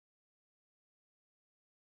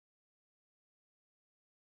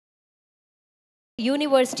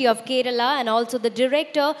University of Kerala and also the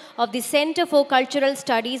director of the Center for Cultural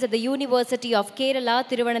Studies at the University of Kerala,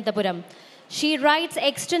 Thiruvananthapuram. She writes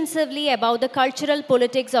extensively about the cultural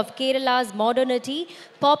politics of Kerala's modernity,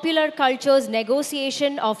 popular culture's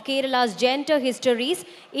negotiation of Kerala's gender histories,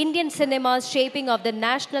 Indian cinema's shaping of the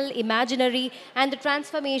national imaginary, and the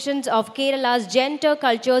transformations of Kerala's gender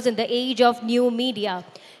cultures in the age of new media.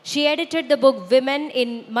 She edited the book Women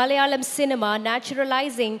in Malayalam Cinema,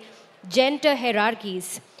 Naturalizing Gender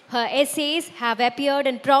Hierarchies. Her essays have appeared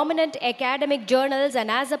in prominent academic journals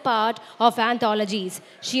and as a part of anthologies.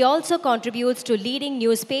 She also contributes to leading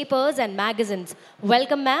newspapers and magazines.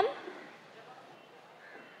 Welcome, ma'am.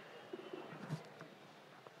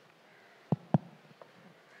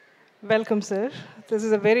 Welcome, sir. This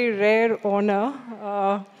is a very rare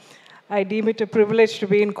honor. I deem it a privilege to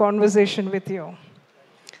be in conversation with you.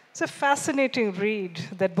 It's a fascinating read,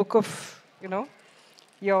 that book of,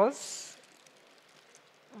 yours,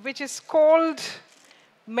 which is called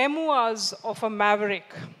Memoirs of a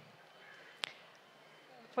Maverick.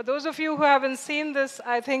 For those of you who haven't seen this,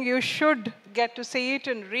 I think you should get to see it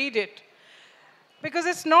and read it. Because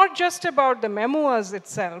it's not just about the memoirs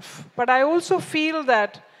itself, but I also feel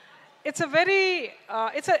that it's a very,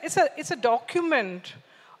 it's a document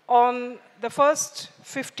on the first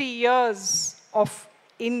 50 years of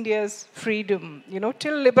India's freedom,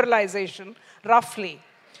 till liberalization, roughly.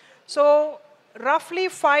 So, roughly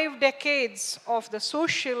 5 decades of the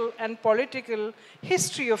social and political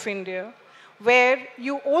history of India, where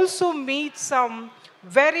you also meet some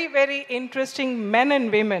very, very interesting men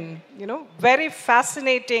and women, very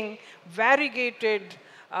fascinating, variegated,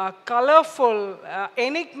 colorful,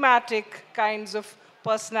 enigmatic kinds of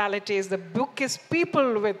personalities. The book is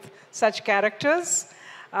peopled with such characters.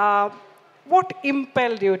 What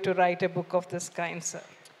impelled you to write a book of this kind, sir?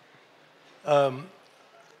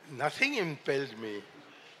 Nothing impelled me.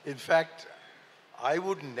 In fact, I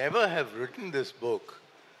would never have written this book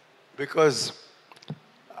because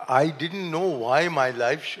I didn't know why my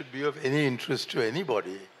life should be of any interest to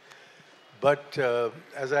anybody. But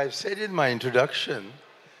as I've said in my introduction,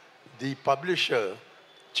 the publisher,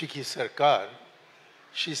 Chiki Sarkar,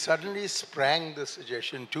 she suddenly sprang the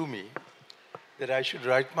suggestion to me that I should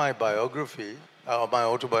write my biography, my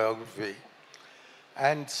autobiography.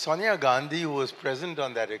 And Sonia Gandhi, who was present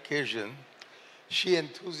on that occasion, she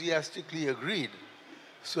enthusiastically agreed.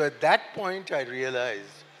 So at that point, I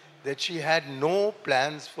realized that she had no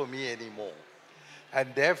plans for me anymore.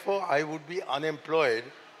 And therefore, I would be unemployed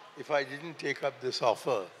if I didn't take up this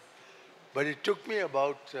offer. But it took me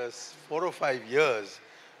about 4 or 5 years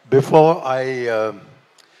before I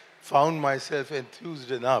found myself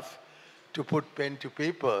enthused enough to put pen to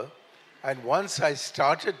paper. And once I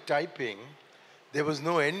started typing, there was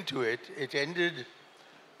no end to it. It ended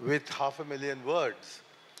with 500,000 words.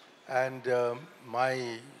 And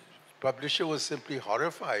my publisher was simply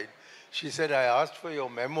horrified. She said, I asked for your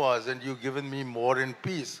memoirs and you've given me more in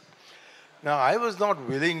peace. Now, I was not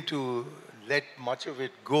willing to let much of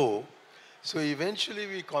it go. So eventually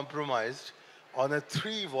we compromised on a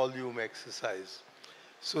 3-volume exercise.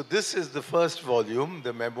 So this is the first volume,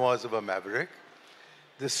 The Memoirs of a Maverick.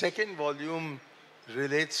 The second volume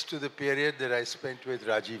relates to the period that I spent with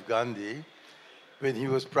Rajiv Gandhi when he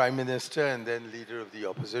was Prime Minister and then leader of the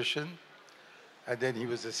opposition, and then he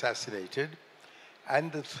was assassinated.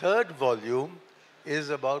 And the third volume is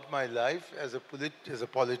about my life as a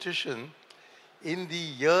politician in the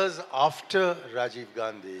years after Rajiv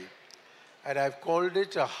Gandhi. And I've called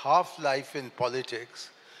it a half-life in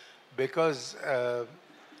politics because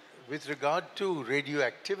with regard to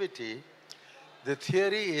radioactivity, the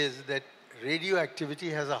theory is that radioactivity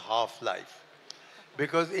has a half-life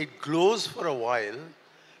because it glows for a while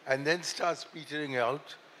and then starts petering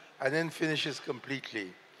out and then finishes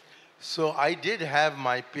completely. So I did have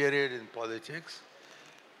my period in politics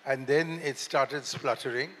and then it started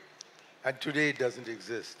spluttering and today it doesn't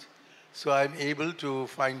exist. So I'm able to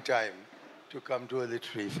find time to come to a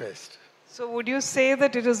literary fest. So would you say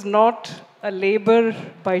that it is not a labor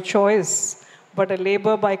by choice, but a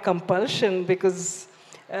labor by compulsion? Because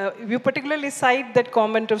you particularly cite that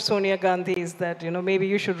comment of Sonia Gandhi's that, maybe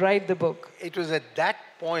you should write the book. It was at that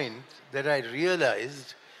point that I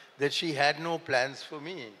realized that she had no plans for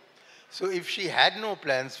me. So if she had no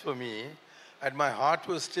plans for me and my heart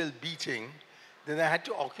was still beating, then I had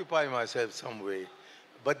to occupy myself some way.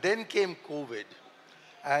 But then came COVID.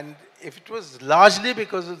 And if it was largely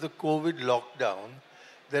because of the COVID lockdown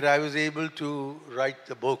that I was able to write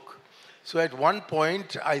the book. So at one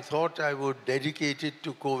point, I thought I would dedicate it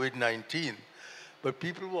to COVID-19. But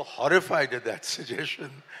people were horrified at that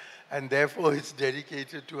suggestion. And therefore, it's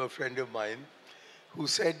dedicated to a friend of mine. who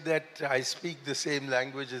said that I speak the same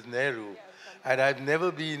language as Nehru, and I've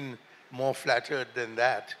never been more flattered than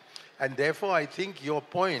that. And therefore, I think your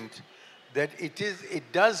point that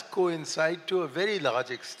it does coincide to a very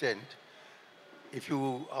large extent, if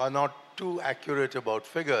you are not too accurate about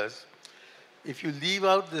figures, if you leave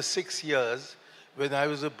out the 6 years when I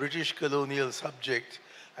was a British colonial subject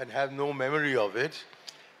and have no memory of it,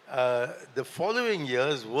 the following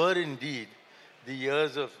years were indeed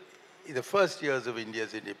the first years of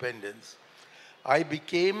India's independence. I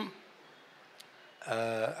became,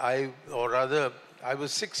 I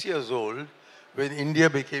was 6 years old when India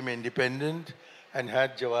became independent and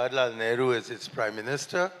had Jawaharlal Nehru as its prime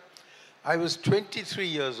minister. I was 23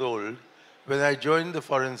 years old when I joined the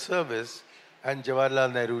Foreign Service and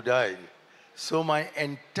Jawaharlal Nehru died. So my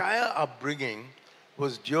entire upbringing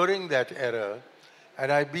was during that era,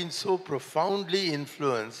 and I've been so profoundly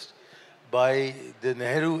influenced by the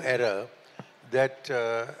Nehru era that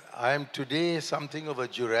I am today something of a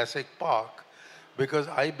Jurassic Park, because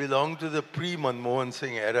I belong to the pre-Manmohan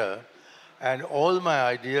Singh era, and all my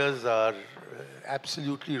ideas are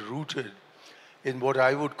absolutely rooted in what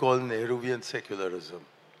I would call Nehruvian secularism.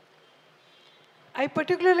 I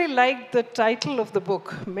particularly like the title of the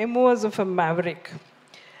book, Memoirs of a Maverick.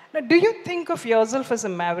 Now, do you think of yourself as a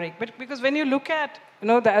maverick? But because when you look at,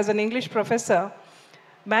 as an English professor,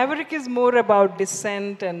 maverick is more about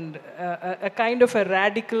dissent and a kind of a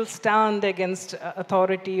radical stand against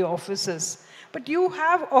authority offices. But you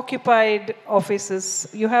have occupied offices,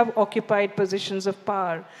 you have occupied positions of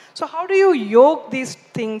power. So how do you yoke these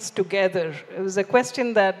things together? It was a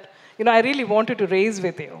question that, I really wanted to raise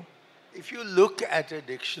with you. If you look at a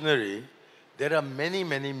dictionary, there are many,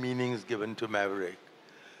 many meanings given to maverick.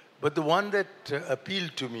 But the one that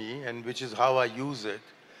appealed to me, and which is how I use it,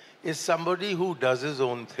 is somebody who does his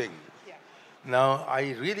own thing. Yeah. Now,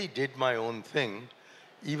 I really did my own thing,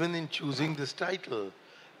 even in choosing this title,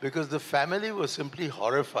 because the family was simply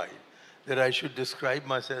horrified that I should describe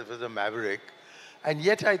myself as a maverick. And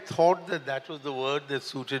yet I thought that that was the word that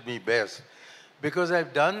suited me best, because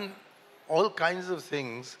I've done all kinds of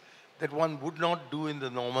things that one would not do in the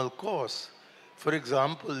normal course. For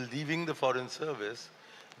example, leaving the Foreign Service,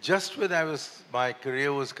 just when my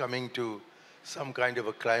career was coming to some kind of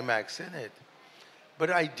a climax in it. But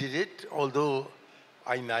I did it, although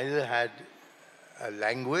I neither had a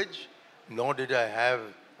language, nor did I have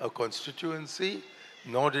a constituency,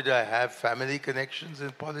 nor did I have family connections in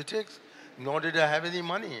politics, nor did I have any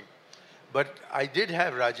money. But I did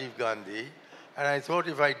have Rajiv Gandhi, and I thought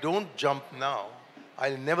if I don't jump now,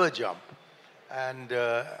 I'll never jump. And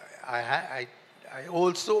I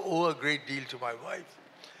also owe a great deal to my wife,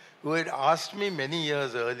 who had asked me many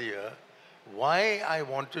years earlier why I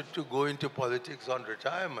wanted to go into politics on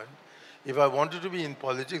retirement. If I wanted to be in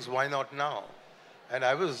politics, why not now? And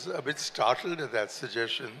I was a bit startled at that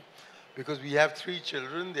suggestion, because we have 3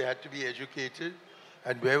 children, they had to be educated,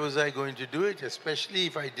 and where was I going to do it, especially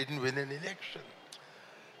if I didn't win an election?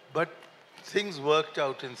 But things worked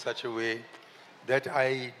out in such a way that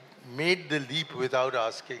I made the leap without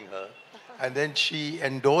asking her, and then she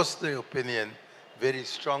endorsed the opinion very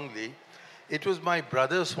strongly. It was my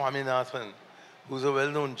brother Swaminathan, who's a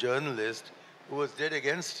well-known journalist, who was dead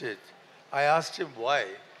against it. I asked him why,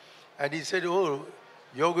 and he said, oh,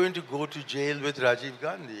 you're going to go to jail with Rajiv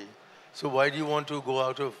Gandhi, so why do you want to go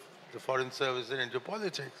out of the Foreign Service and into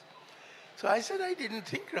politics? So I said I didn't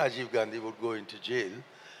think Rajiv Gandhi would go into jail,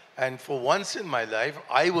 and for once in my life,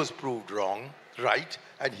 I was proved right,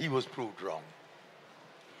 and he was proved wrong.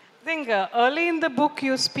 I think early in the book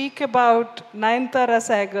you speak about Nayanthara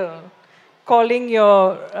Sehgal calling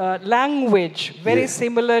your language very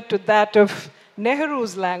similar to that of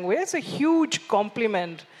Nehru's language. It's a huge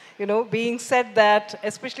compliment, being said that,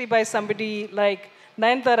 especially by somebody like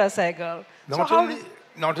Nayanthara Sehgal.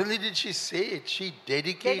 Not only did she say it, she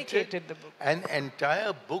dedicated the book. An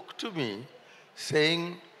entire book to me,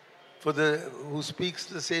 saying, who speaks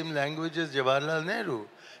the same language as Jawaharlal Nehru.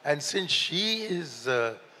 And since she is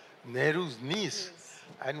Nehru's niece,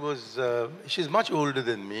 and she's much older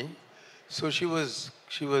than me, so she was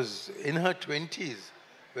in her 20s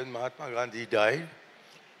when Mahatma Gandhi died,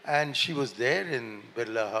 and she was there in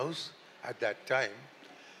Birla House at that time.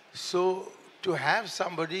 So to have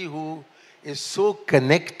somebody who is so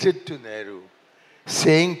connected to Nehru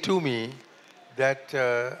saying to me that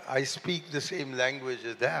I speak the same language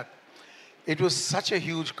as that, it was such a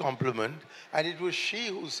huge compliment. And it was she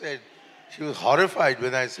who said, she was horrified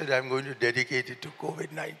when I said I'm going to dedicate it to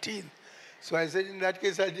COVID-19. So I said, in that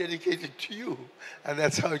case, I'll dedicate it to you. And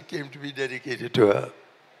that's how it came to be dedicated to her.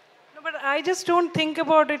 No, but I just don't think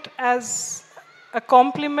about it as a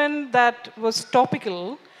compliment that was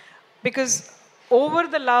topical because over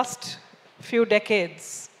the last few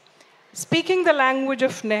decades, speaking the language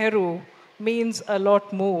of Nehru means a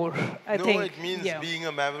lot more, I No, think. it means Yeah. being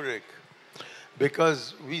a maverick.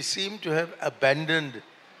 Because we seem to have abandoned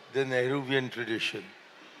the Nehruvian tradition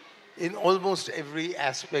in almost every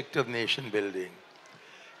aspect of nation building.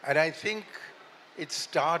 And I think it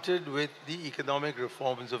started with the economic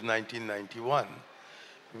reforms of 1991,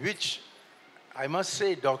 which I must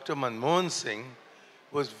say Dr. Manmohan Singh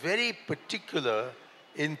was very particular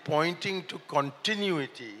in pointing to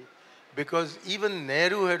continuity, because even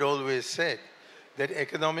Nehru had always said that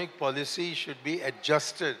economic policy should be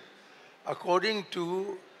adjusted according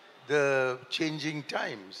to the changing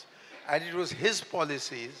times. And it was his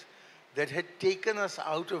policies that had taken us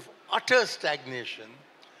out of utter stagnation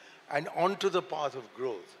and onto the path of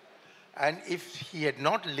growth. And if he had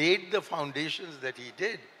not laid the foundations that he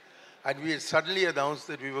did, and we had suddenly announced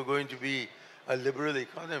that we were going to be a liberal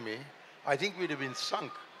economy, I think we'd have been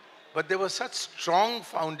sunk. But there were such strong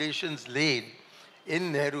foundations laid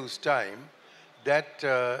in Nehru's time that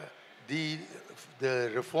the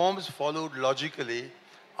reforms followed logically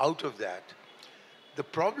out of that. The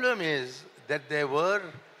problem is that there were,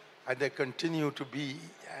 and there continue to be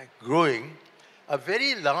growing, a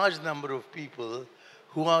very large number of people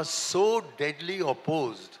who are so deadly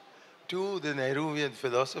opposed to the Nehruvian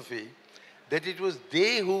philosophy that it was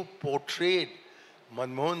they who portrayed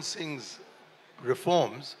Manmohan Singh's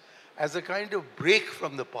reforms as a kind of break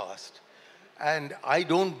from the past. And I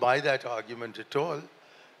don't buy that argument at all,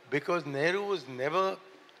 because Nehru was never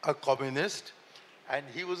a communist and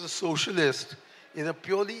he was a socialist in a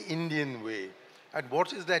purely Indian way. And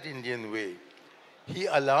what is that Indian way? He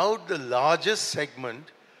allowed the largest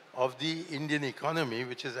segment of the Indian economy,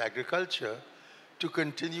 which is agriculture, to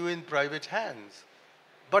continue in private hands,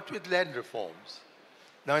 but with land reforms.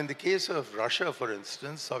 Now, in the case of Russia, for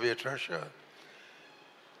instance, Soviet Russia,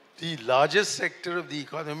 the largest sector of the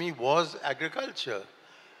economy was agriculture,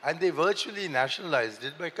 and they virtually nationalized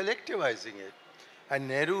it by collectivizing it. And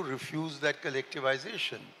Nehru refused that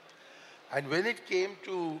collectivization. And when it came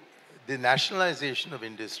to the nationalization of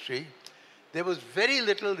industry, there was very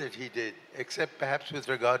little that he did, except perhaps with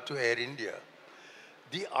regard to Air India.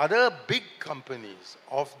 The other big companies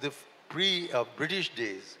of the pre-British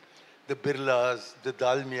days, the Birlas, the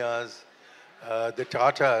Dalmias, the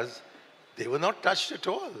Tatas, they were not touched at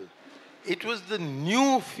all. It was the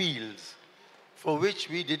new fields for which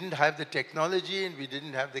we didn't have the technology and we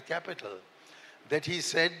didn't have the capital that he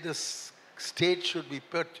said the state should be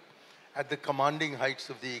put at the commanding heights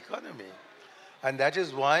of the economy. And that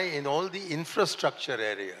is why in all the infrastructure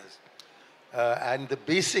areas and the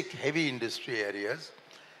basic heavy industry areas,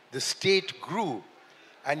 the state grew.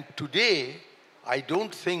 And today, I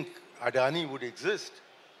don't think Adani would exist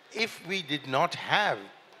if we did not have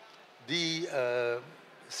the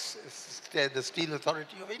Steel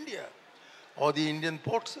Authority of India or the Indian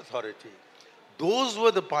Ports Authority. Those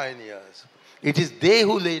were the pioneers. It is they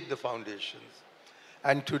who laid the foundations.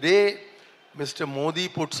 And today, Mr. Modi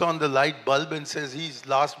puts on the light bulb and says he's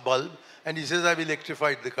last bulb, and he says, I've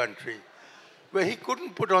electrified the country. Well, he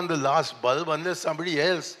couldn't put on the last bulb unless somebody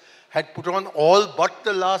else had put on all but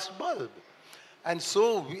the last bulb. And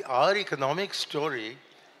so our economic story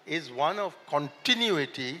is one of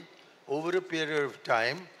continuity over a period of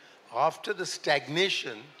time after the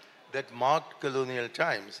stagnation that marked colonial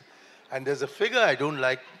times. And there's a figure, I don't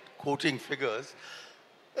like quoting figures,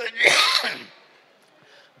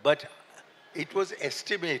 but it was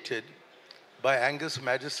estimated by Angus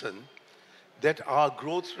Madison that our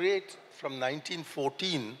growth rate from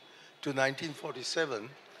 1914 to 1947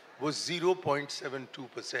 was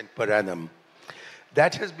 0.72% per annum.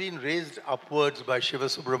 That has been raised upwards by Shiva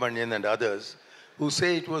Subramanian and others who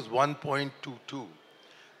say it was 1.22.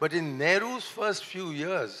 But in Nehru's first few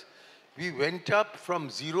years, we went up from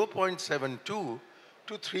 0.72 to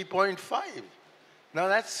 3.5. Now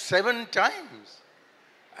that's 7 times.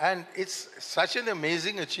 And it's such an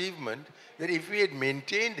amazing achievement that if we had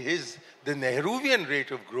maintained the Nehruvian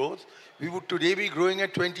rate of growth, we would today be growing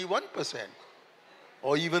at 21%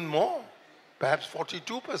 or even more, perhaps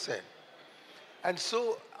 42%. And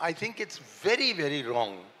so I think it's very, very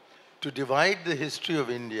wrong to divide the history of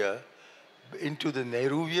India into the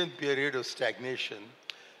Nehruvian period of stagnation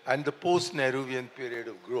and the post-Nehruvian period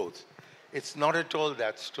of growth. It's not at all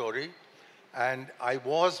that story. And I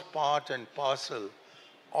was part and parcel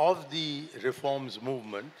of the reforms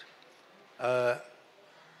movement.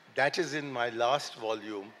 That is in my last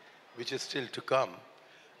volume, which is still to come.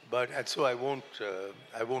 And so I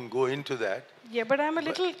won't go into that. Yeah, but I'm a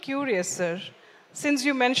little curious, sir. since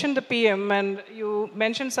you mentioned the PM and you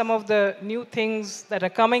mentioned some of the new things that are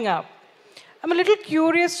coming up, I'm a little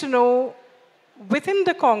curious to know, within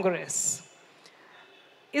the Congress,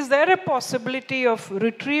 is there a possibility of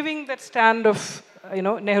retrieving that stand of,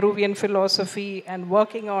 Nehruvian philosophy and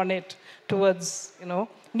working on it towards,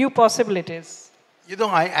 new possibilities?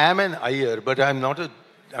 I am an Aiyar, but I'm not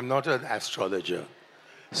an astrologer.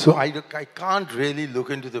 So I can't really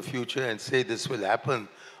look into the future and say this will happen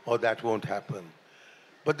or that won't happen.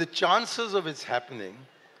 But the chances of its happening,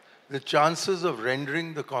 the chances of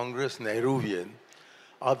rendering the Congress Nehruvian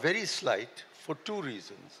are very slight for two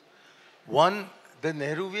reasons. One, the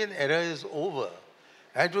Nehruvian era is over.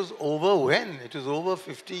 It was over when? It was over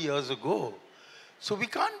 50 years ago. So we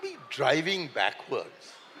can't be driving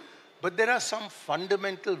backwards. But there are some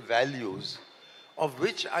fundamental values of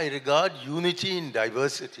which I regard unity in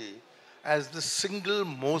diversity as the single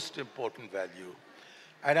most important value.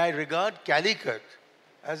 And I regard calicut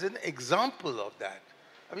as an example of that.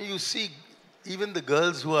 I mean, you see even the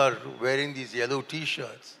girls who are wearing these yellow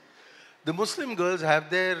T-shirts, the Muslim girls have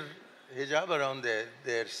their hijab around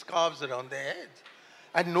their scarves around their heads.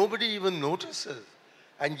 And nobody even notices.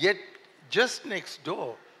 And yet, just next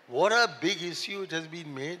door, what a big issue it has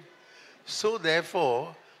been made. So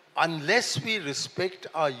therefore, unless we respect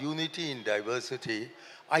our unity in diversity,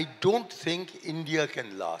 I don't think India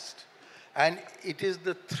can last. And it is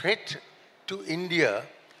the threat to India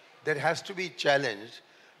that has to be challenged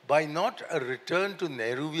by not a return to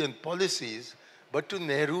Nehruvian policies, but to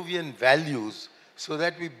Nehruvian values, so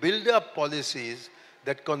that we build up policies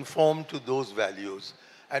that conform to those values.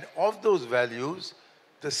 And of those values,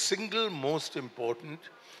 the single most important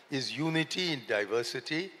is unity in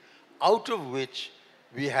diversity, out of which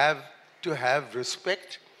we have to have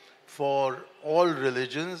respect for all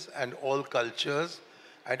religions and all cultures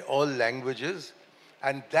and all languages.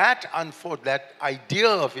 And that idea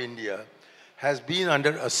of India has been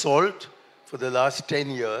under assault for the last 10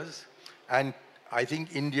 years. And I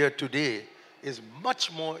think India today is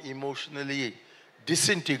much more emotionally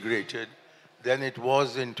disintegrated than it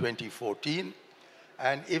was in 2014.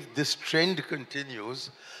 And if this trend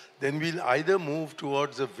continues, then we'll either move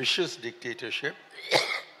towards a vicious dictatorship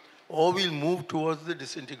or we'll move towards the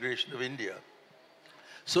disintegration of India.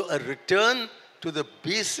 So a return to the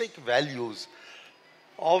basic values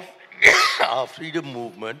of our freedom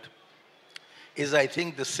movement is, I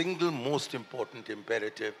think, the single most important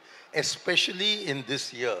imperative, especially in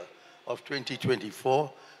this year of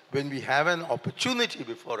 2024, when we have an opportunity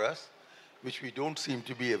before us, which we don't seem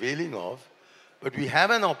to be availing of, but we have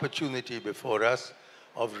an opportunity before us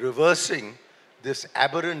of reversing this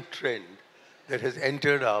aberrant trend that has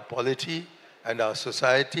entered our polity and our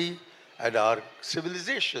society and our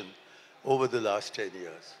civilization over the last 10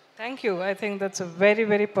 years. Thank you. I think that's a very,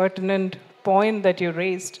 very pertinent point that you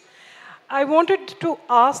raised. I wanted to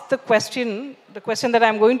ask the question that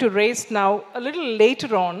I'm going to raise now a little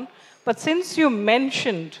later on, but since you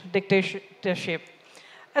mentioned dictatorship,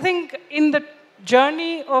 I think in the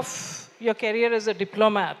journey of your career as a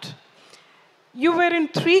diplomat, you were in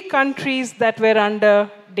 3 countries that were under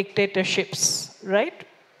dictatorships, right?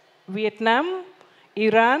 Vietnam,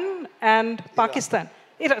 Iran, and Pakistan.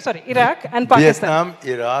 Iraq and Pakistan.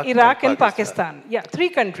 Vietnam, Iraq and Pakistan. Yeah, 3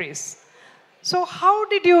 countries. So how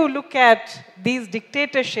did you look at these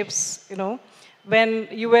dictatorships, when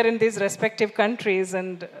you were in these respective countries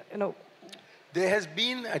and, There has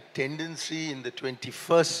been a tendency in the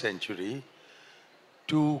 21st century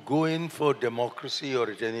to go in for democracy, or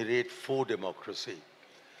at any rate for democracy,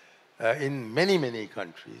 in many, many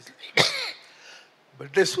countries.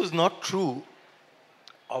 But this was not true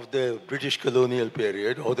of the British colonial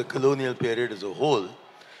period or the colonial period as a whole,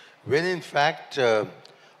 when in fact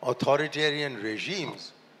authoritarian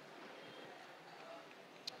regimes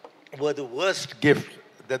were the worst gift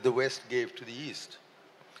that the West gave to the East.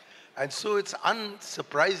 And so it's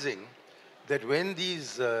unsurprising that when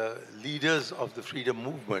these leaders of the freedom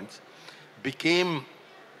movements became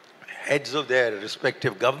heads of their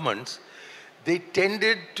respective governments, they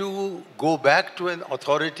tended to go back to an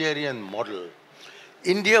authoritarian model.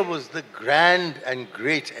 India was the grand and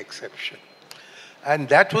great exception. And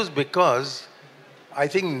that was because I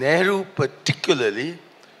think Nehru particularly,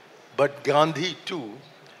 but Gandhi too,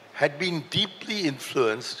 had been deeply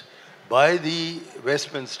influenced by the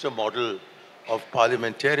Westminster model of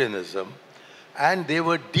parliamentarianism, and they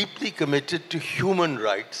were deeply committed to human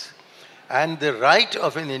rights and the right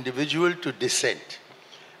of an individual to dissent.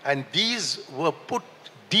 And these were put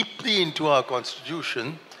deeply into our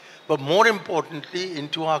constitution, but more importantly,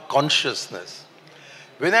 into our consciousness.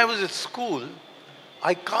 When I was at school,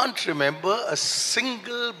 I can't remember a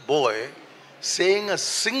single boy saying a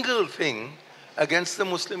single thing against the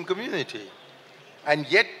Muslim community. And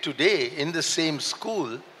yet today, in the same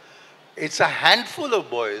school, it's a handful of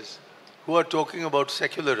boys who are talking about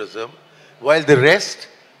secularism, while the rest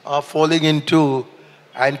are falling into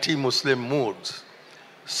anti-Muslim moods.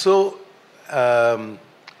 So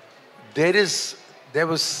there is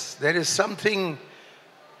something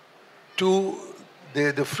to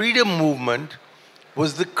the freedom movement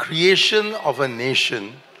was the creation of a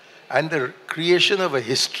nation and the creation of a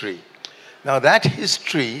history. Now that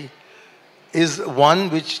history is one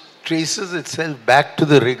which traces itself back to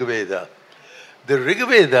the Rig Veda. The Rig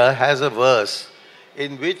Veda has a verse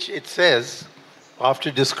in which it says,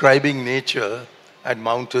 after describing nature and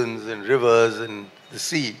mountains and rivers and the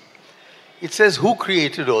sea, it says, who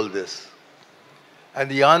created all this? And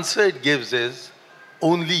the answer it gives is,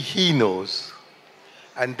 only he knows.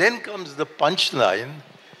 And then comes the punchline,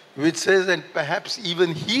 which says, and perhaps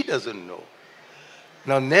even he doesn't know.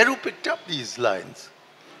 Now, Nehru picked up these lines,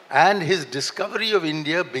 and his discovery of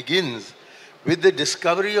India begins with the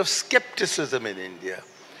discovery of skepticism in India.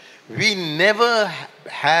 We never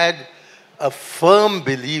had a firm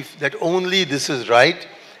belief that only this is right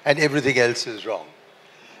and everything else is wrong.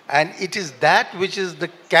 And it is that which is the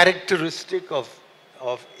characteristic of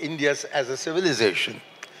India as a civilization.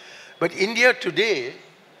 But India today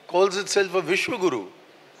calls itself a Vishwaguru.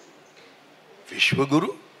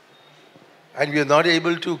 Vishwaguru? And we are not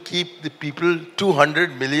able to keep the people,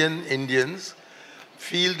 200 million Indians,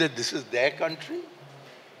 feel that this is their country?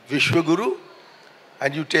 Vishwaguru?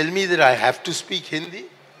 And you tell me that I have to speak Hindi?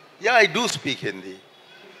 Yeah, I do speak Hindi.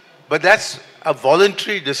 But that's a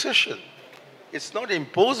voluntary decision. It's not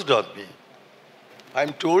imposed on me.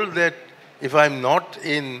 I'm told that if I'm not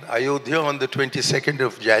in Ayodhya on the 22nd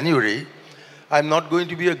of January, I'm not going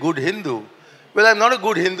to be a good Hindu. Well, I'm not a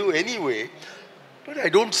good Hindu anyway, but I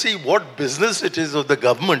don't see what business it is of the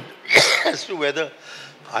government as to whether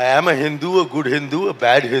I am a Hindu, a good Hindu, a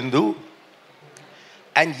bad Hindu.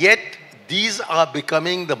 And yet, these are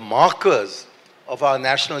becoming the markers of our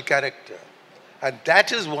national character. And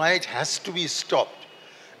that is why it has to be stopped.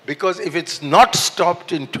 Because if it's not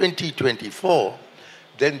stopped in 2024,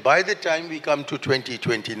 then by the time we come to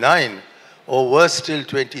 2029, or worse still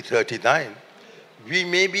 2039, we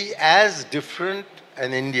may be as different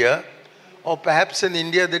an India, or perhaps an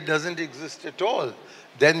India that doesn't exist at all,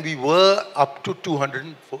 than we were up to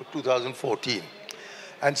 2014.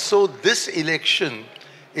 And so this election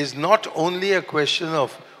is not only a question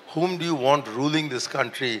of whom do you want ruling this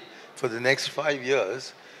country for the next 5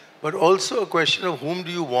 years, but also a question of whom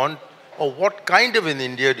do you want, or what kind of an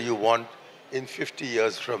India do you want in 50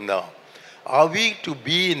 years from now? Are we to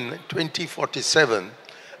be in 2047,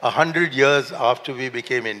 100 years after we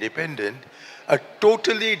became independent, a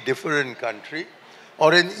totally different country,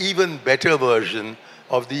 or an even better version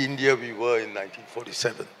of the India we were in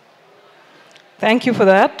 1947? Thank you for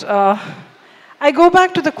that. I go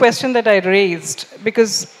back to the question that I raised,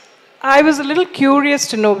 because I was a little curious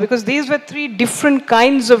to know, because these were three different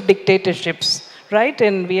kinds of dictatorships, right,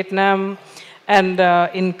 in Vietnam and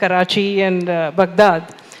in Karachi and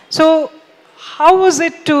Baghdad. So how was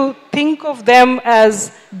it to think of them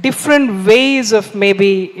as different ways of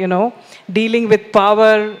maybe, you know, dealing with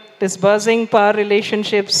power, disbursing power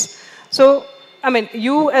relationships? So, I mean,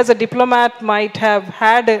 you as a diplomat might have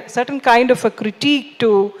had a certain kind of a critique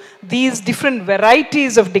to these different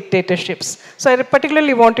varieties of dictatorships. So I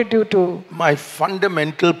particularly wanted you to... My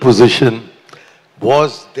fundamental position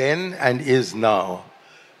was then and is now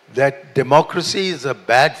that democracy is a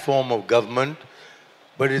bad form of government,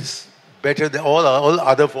 but it's better than all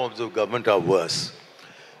other forms of government are worse.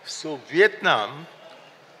 So Vietnam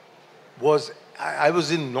was, I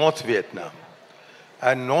was in North Vietnam,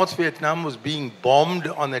 and North Vietnam was being bombed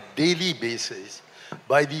on a daily basis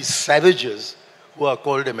by these savages who are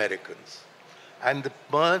called Americans. And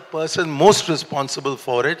the person most responsible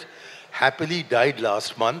for it happily died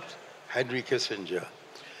last month, Henry Kissinger.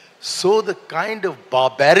 So the kind of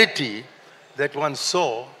barbarity that one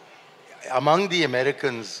saw among the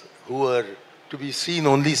Americans, who were to be seen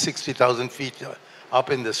only 60,000 feet up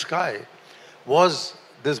in the sky, was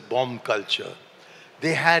this bomb culture.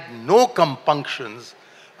 They had no compunctions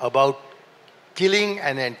about killing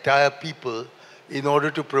an entire people in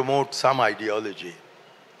order to promote some ideology.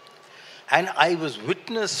 And I was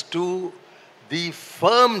witness to the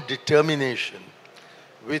firm determination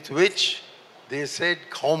with which they said,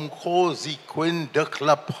 "Kaum ko zi quin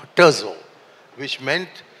deklap terzo," which meant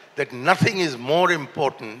that nothing is more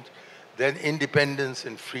important than independence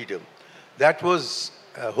and freedom. That was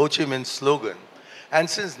Ho Chi Minh's slogan. And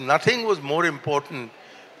since nothing was more important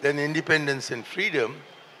than independence and freedom,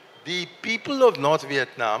 the people of North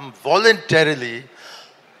Vietnam voluntarily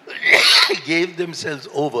gave themselves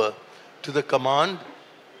over to the command,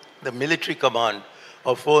 the military command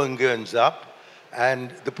of Pho Nguyen Giap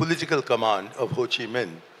and the political command of Ho Chi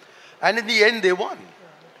Minh. And in the end, they won.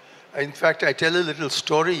 In fact, I tell a little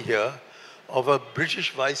story here of a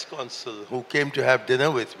British vice consul who came to have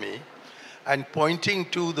dinner with me and pointing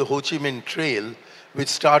to the Ho Chi Minh Trail, which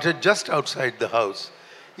started just outside the house.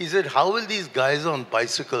 He said, how will these guys on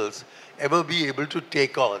bicycles ever be able to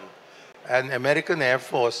take on an American Air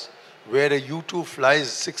Force where a U-2 flies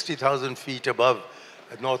 60,000 feet above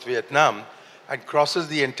North Vietnam and crosses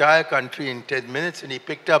the entire country in 10 minutes? And he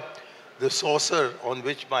picked up the saucer on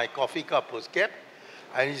which my coffee cup was kept,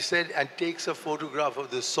 and he said, and takes a photograph of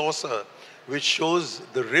the saucer which shows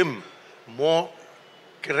the rim more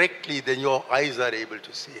correctly than your eyes are able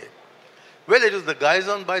to see it. Well, it was the guys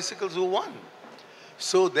on bicycles who won.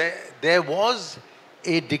 So there was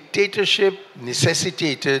a dictatorship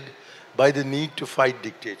necessitated by the need to fight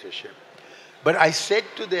dictatorship. But I said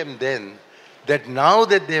to them then that now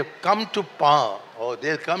that they've come to power, or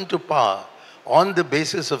they'll come to power on the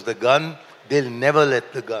basis of the gun, they'll never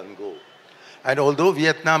let the gun go. And although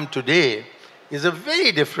Vietnam today is a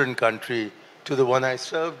very different country to the one I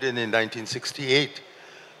served in 1968,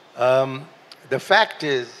 the fact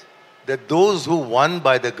is that those who won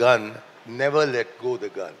by the gun never let go the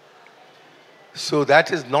gun. So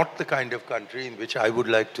that is not the kind of country in which I would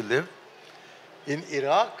like to live. In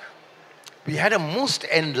Iraq, we had a most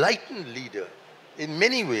enlightened leader in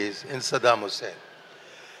many ways in Saddam Hussein.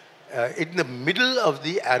 In the middle of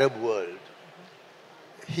the Arab world,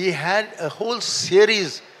 he had a whole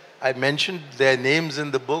series, I mentioned their names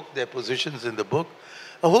in the book, their positions in the book,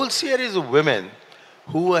 a whole series of women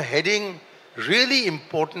who were heading really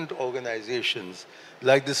important organizations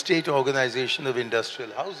like the State Organization of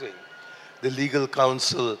Industrial Housing, the Legal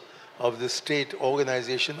Council of the State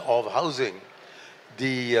Organization of Housing,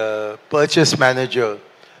 the purchase manager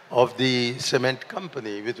of the cement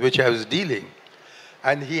company with which I was dealing.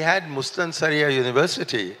 And he had Mustansariya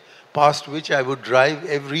University, past which I would drive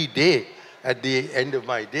every day at the end of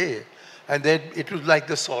my day. And then it was like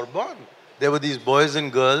the Sorbonne. There were these boys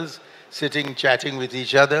and girls sitting, chatting with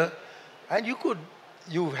each other. And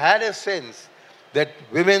you had a sense that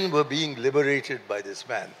women were being liberated by this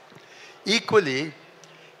man. Equally,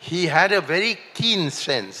 he had a very keen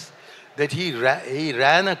sense that he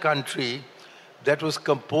ran a country that was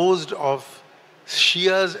composed of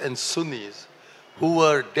Shias and Sunnis who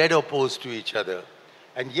were dead opposed to each other.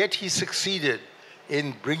 And yet he succeeded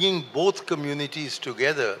in bringing both communities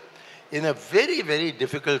together in a very, very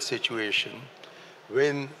difficult situation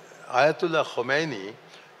when Ayatollah Khomeini,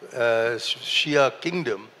 Shia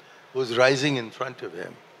kingdom, was rising in front of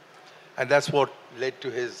him. And that's what led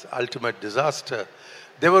to his ultimate disaster.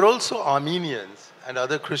 There were also Armenians and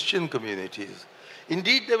other Christian communities.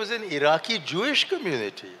 Indeed, there was an Iraqi Jewish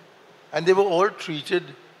community, and they were all treated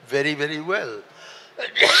very, very well.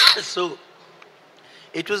 So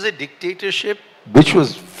it was a dictatorship which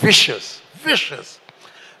was vicious, vicious.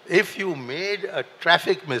 If you made a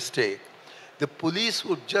traffic mistake, the police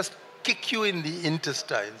would just kick you in the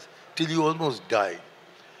intestines till you almost died.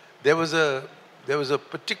 There was a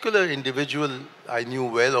particular individual I knew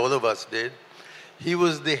well, all of us did. He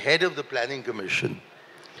was the head of the planning commission.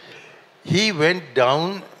 He went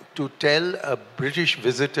down to tell a British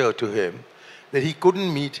visitor to him that he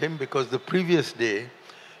couldn't meet him because the previous day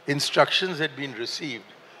instructions had been received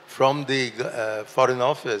from the Foreign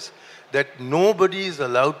Office that nobody is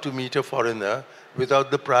allowed to meet a foreigner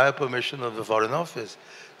without the prior permission of the Foreign Office.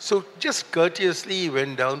 So just courteously he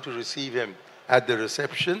went down to receive him at the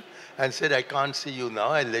reception and said, I can't see you now,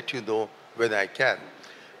 I'll let you know when I can.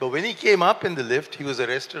 But when he came up in the lift, he was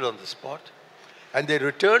arrested on the spot. And they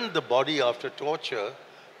returned the body after torture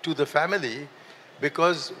to the family,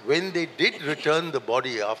 because when they did return the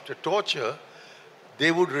body after torture,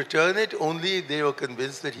 they would return it only if they were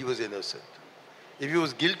convinced that he was innocent. If he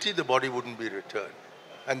was guilty, the body wouldn't be returned.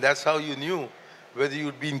 And that's how you knew whether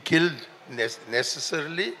you'd been killed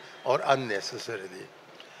necessarily or unnecessarily.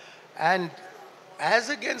 And as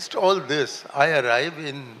against all this, I arrive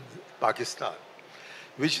in Pakistan,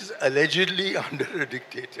 which is allegedly under a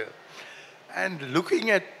dictator. And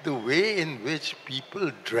looking at the way in which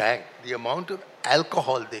people drank, the amount of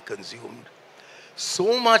alcohol they consumed,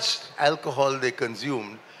 so much alcohol they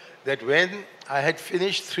consumed that when I had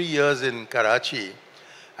finished 3 years in Karachi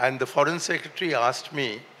and the foreign secretary asked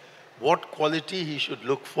me what quality he should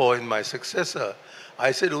look for in my successor,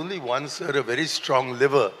 I said, only one, sir, a very strong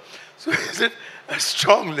liver. So he said, a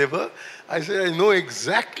strong liver? I said, I know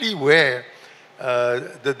exactly where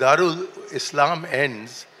the Darul Islam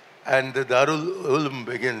ends and the Darul Ulum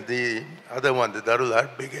begins, the other one, the Darul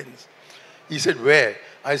Harb begins. He said, where?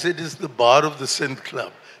 I said, it's the bar of the Sindh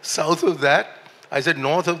Club. South of that, I said,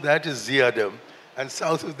 north of that is Ziadam, and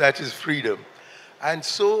south of that is freedom. And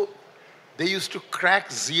so they used to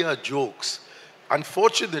crack Zia jokes.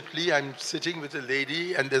 Unfortunately, I'm sitting with a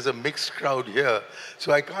lady and there's a mixed crowd here,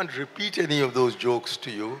 so I can't repeat any of those jokes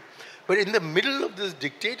to you. But in the middle of this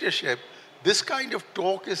dictatorship, this kind of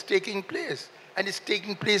talk is taking place, and it's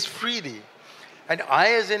taking place freely. And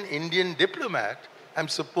I, as an Indian diplomat, am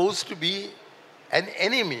supposed to be an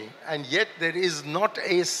enemy, and yet there is not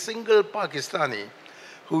a single Pakistani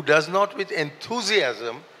who does not with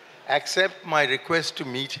enthusiasm accept my request to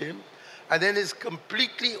meet him, and then is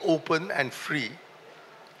completely open and free,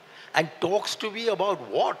 and talks to me about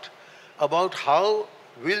what? About how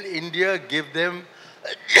will India give them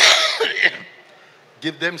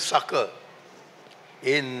give them succor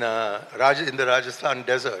in the Rajasthan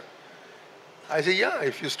desert. I say, yeah,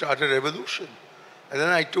 if you start a revolution. And then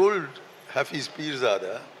I told Hafiz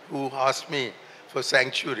Pirzada, who asked me for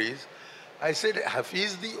sanctuaries, I said,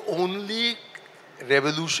 Hafiz, the only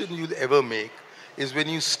revolution you'll ever make is when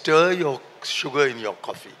you stir your sugar in your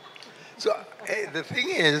coffee. So the thing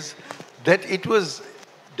is that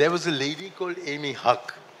there was a lady called Amy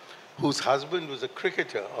Huck, whose husband was a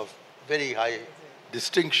cricketer of very high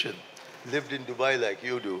distinction, lived in Dubai like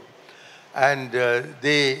you do. And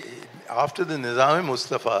after the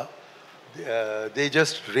Nizam-e-Mustafa, they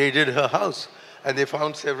just raided her house and they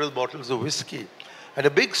found several bottles of whiskey. And a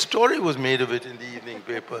big story was made of it in the evening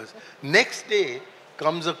papers. Next day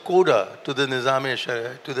comes a coda to the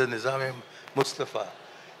Nizam-e-Mustafa.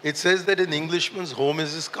 It says that an Englishman's home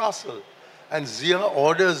is his castle. And Zia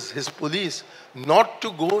orders his police not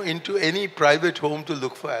to go into any private home to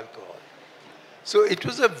look for alcohol. So it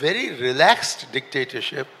was a very relaxed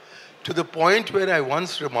dictatorship, to the point where I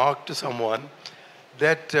once remarked to someone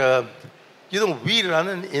that, we run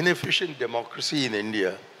an inefficient democracy in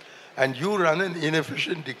India, and you run an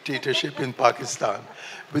inefficient dictatorship in Pakistan,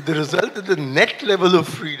 with the result that the net level of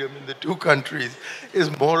freedom in the two countries is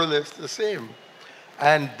more or less the same.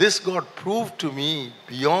 And this got proved to me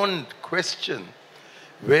beyond question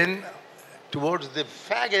when, towards the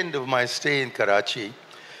fag end of my stay in Karachi,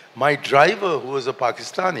 my driver, who was a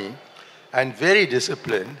Pakistani and very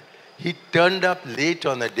disciplined, he turned up late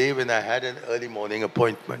on a day when I had an early morning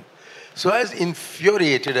appointment. So I was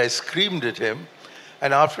infuriated. I screamed at him.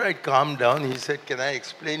 And after I calmed down, he said, can I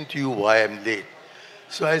explain to you why I'm late?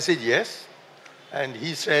 So I said, yes. And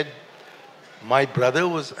he said, my brother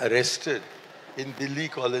was arrested in Delhi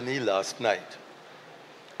colony last night.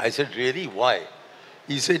 I said, really? Why?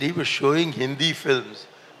 He said he was showing Hindi films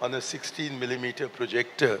on a 16mm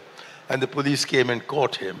projector, and the police came and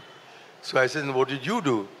caught him. So I said, what did you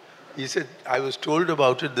do? He said, I was told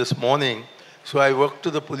about it this morning, so I walked to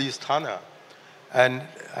the police thana, and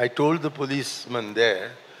I told the policeman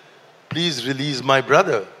there, please release my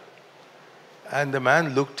brother. And the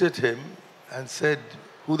man looked at him and said,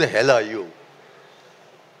 who the hell are you?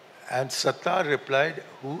 And Sattar replied,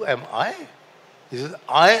 who am I? He says,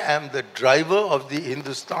 I am the driver of the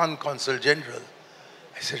Hindustan Consul General.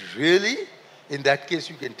 I said, really? In that case,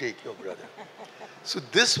 you can take your brother. So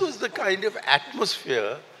this was the kind of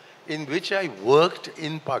atmosphere in which I worked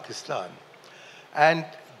in Pakistan. And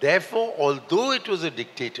therefore, although it was a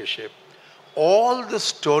dictatorship, all the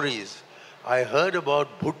stories I heard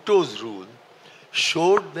about Bhutto's rule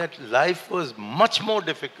showed that life was much more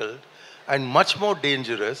difficult and much more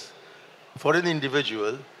dangerous for an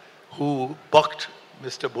individual who bucked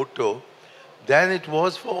Mr. Bhutto than it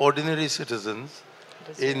was for ordinary citizens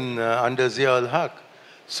under Zia-ul-Haq.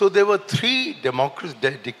 So there were three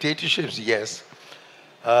dictatorships, yes.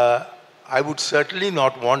 I would certainly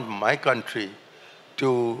not want my country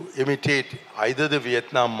to imitate either the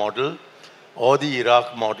Vietnam model or the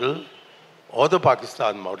Iraq model or the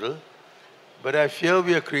Pakistan model. But I fear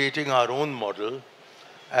we are creating our own model,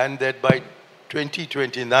 and that by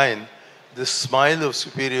 2029, the smile of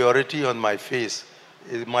superiority on my face,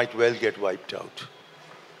 it might well get wiped out.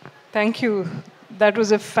 Thank you. That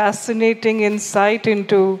was a fascinating insight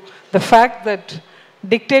into the fact that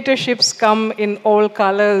dictatorships come in all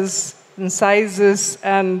colors and sizes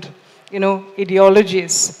and,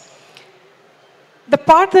 ideologies. The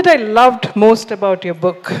part that I loved most about your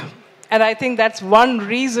book, and I think that's one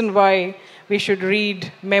reason why we should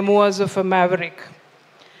read Memoirs of a Maverick,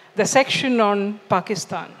 the section on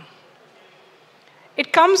Pakistan.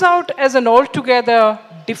 It comes out as an altogether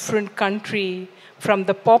different country from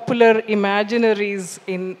the popular imaginaries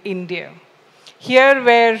in India. Here,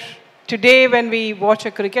 where today when we watch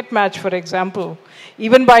a cricket match, for example,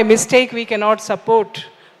 even by mistake we cannot support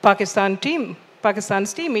Pakistan's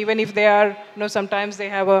team, even if they are, sometimes they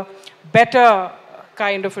have a better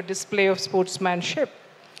kind of a display of sportsmanship.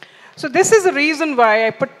 So this is the reason why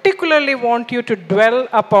I particularly want you to dwell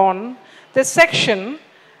upon this section,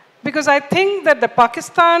 because I think that the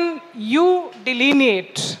Pakistan you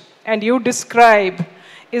delineate and you describe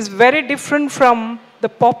is very different from the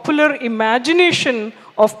popular imagination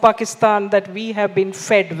of Pakistan that we have been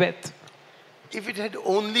fed with. If it had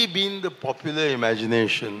only been the popular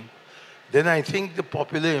imagination, then I think the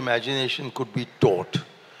popular imagination could be taught.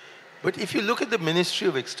 But if you look at the Ministry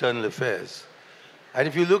of External Affairs, and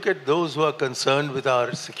if you look at those who are concerned with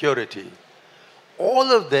our security, all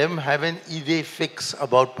of them have an idée fixe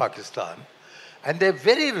about Pakistan. And they're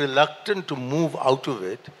very reluctant to move out of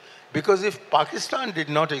it, because if Pakistan did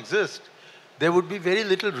not exist, there would be very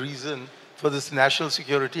little reason for this National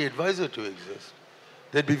Security Advisor to exist.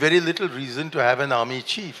 There'd be very little reason to have an army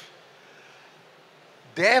chief.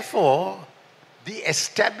 Therefore, the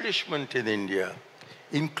establishment in India,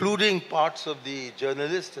 including parts of the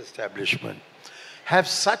journalist establishment, have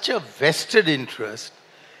such a vested interest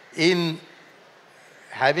in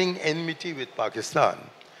having enmity with Pakistan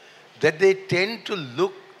that they tend to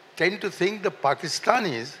think the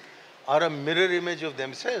Pakistanis are a mirror image of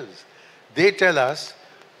themselves. They tell us,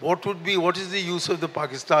 what is the use of the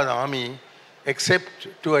Pakistan army except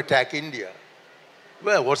to attack India?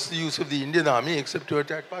 Well, what's the use of the Indian army except to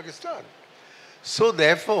attack Pakistan? So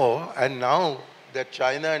therefore, and now that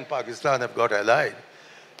China and Pakistan have got allied,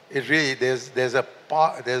 it really, there's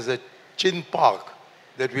a chin park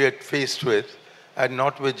that we are faced with, and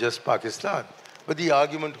not with just Pakistan. But the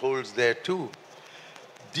argument holds there too.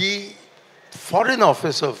 The Foreign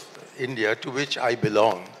Office of India, to which I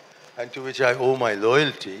belong, and to which I owe my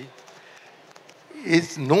loyalty,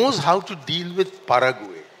 knows how to deal with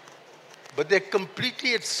Paraguay. But they're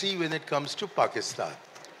completely at sea when it comes to Pakistan.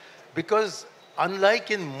 Because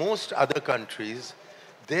unlike in most other countries,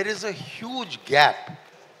 there is a huge gap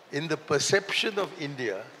in the perception of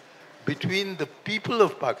India between the people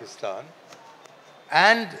of Pakistan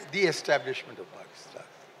and the establishment of Pakistan.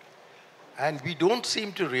 And we don't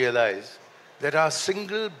seem to realize that our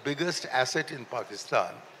single biggest asset in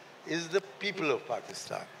Pakistan is the people of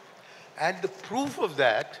Pakistan. And the proof of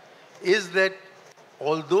that is that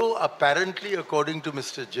although apparently, according to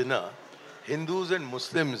Mr. Jinnah, Hindus and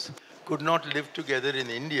Muslims could not live together in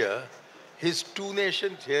India, his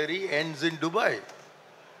two-nation theory ends in Dubai,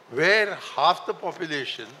 where half the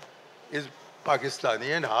population is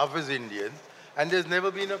Pakistani and half is Indian, and there's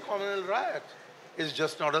never been a communal riot. It's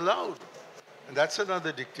just not allowed. And that's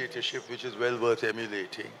another dictatorship which is well worth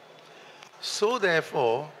emulating. So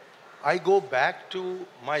therefore, I go back to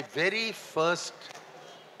my very first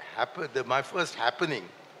happening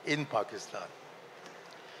in Pakistan.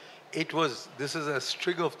 This is a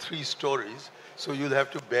string of 3 stories, so you'll have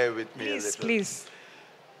to bear with me a little. Please.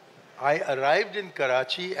 I arrived in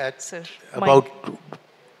Karachi at about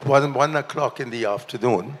 1 o'clock in the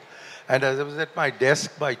afternoon, and I was at my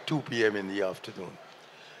desk by 2 p.m. in the afternoon.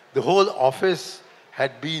 The whole office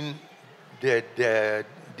had been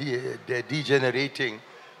degenerating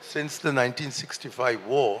since the 1965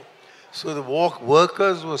 war, so the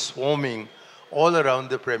workers were swarming all around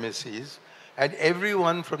the premises, and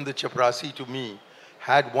everyone from the chaprasi to me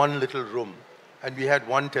had one little room, and we had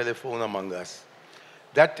one telephone among us.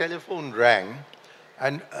 That telephone rang,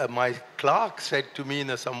 and my clerk said to me in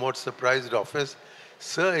a somewhat surprised office,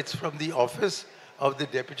 "Sir, it's from the office of the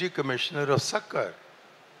Deputy Commissioner of Sakkar."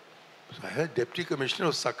 So I heard, Deputy Commissioner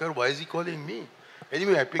of Sakkar, why is he calling me?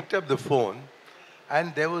 Anyway, I picked up the phone,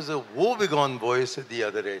 and there was a woebegone voice at the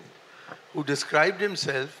other end who described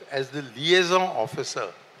himself as the liaison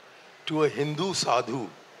officer to a Hindu sadhu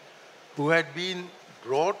who had been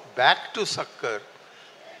brought back to Sakkar,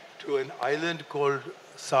 to an island called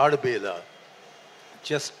Sardbela,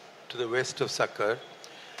 just to the west of Sakkar,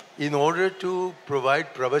 in order to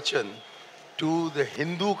provide pravachan to the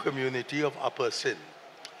Hindu community of Upper Sindh.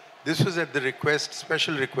 This was at the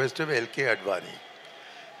special request of L.K. Advani.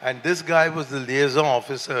 And this guy was the liaison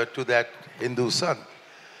officer to that Hindu son.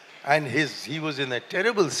 And he was in a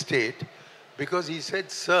terrible state because he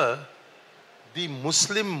said, "Sir, the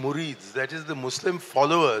Muslim murids, that is the Muslim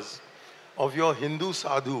followers of your Hindu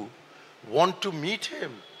sadhu, want to meet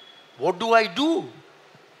him. What do I do?"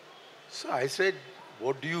 So I said,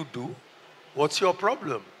 "What do you do? What's your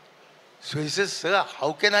problem?" So he says, "Sir,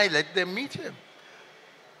 how can I let them meet him?"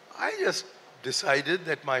 I just decided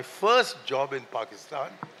that my first job in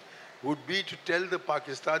Pakistan would be to tell the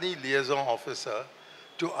Pakistani liaison officer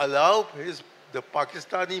to allow the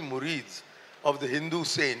Pakistani murids of the Hindu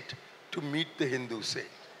saint to meet the Hindu saint.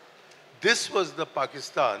 this was the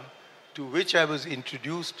Pakistan to which I was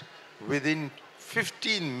introduced within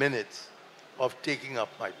 15 minutes of taking up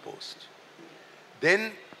my post.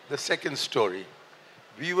 Then the second story.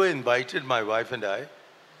 We were invited, my wife and I,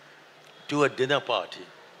 to a dinner party.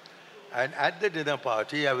 And at the dinner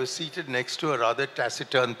party, I was seated next to a rather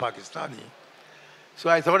taciturn Pakistani. So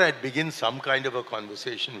I thought I'd begin some kind of a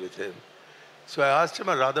conversation with him. So I asked him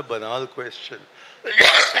a rather banal question.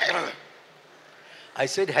 I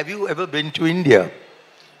said, have you ever been to India?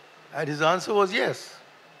 And his answer was yes.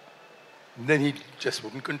 And then he just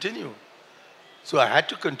wouldn't continue. So I had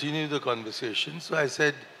to continue the conversation. So I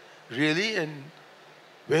said, really? And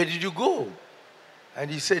where did you go? And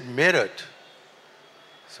he said, Meerut.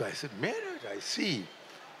 So I said, Meerut, I see.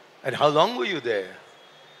 And how long were you there?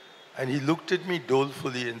 And he looked at me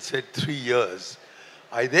dolefully and said, 3 years.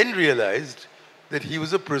 I then realized that he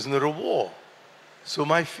was a prisoner of war. So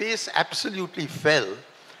my face absolutely fell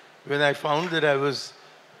when I found that I was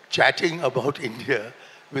chatting about India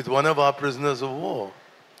with one of our prisoners of war.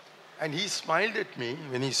 And he smiled at me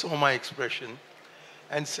when he saw my expression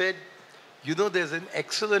and said, you know, there's an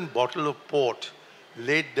excellent bottle of port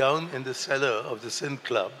laid down in the cellar of the Sindh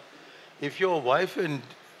Club. If your wife and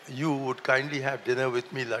you would kindly have dinner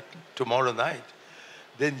with me tomorrow night,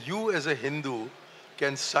 then you as a Hindu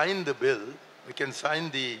can sign the bill, we can sign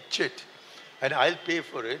the chit, and I'll pay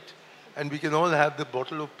for it, and we can all have the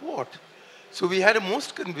bottle of port. So we had a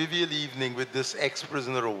most convivial evening with this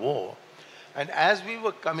ex-prisoner of war. And as we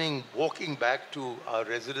were walking back to our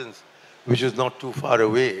residence, which is not too far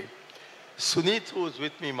away, Sunit, who was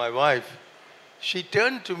with me, my wife, she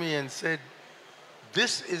turned to me and said,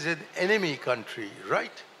 this is an enemy country,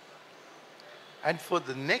 right? And for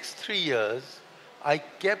the next 3 years,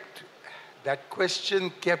 that question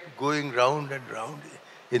kept going round and round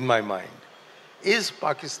in my mind. Is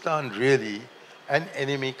Pakistan really an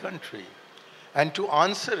enemy country? And to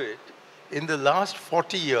answer it, in the last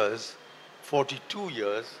 40 years, 42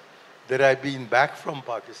 years that I've been back from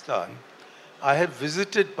Pakistan, I have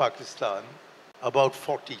visited Pakistan about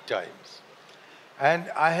 40 times. And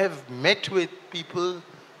I have met with people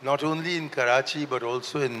not only in Karachi, but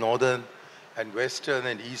also in northern and western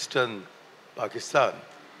and eastern Pakistan.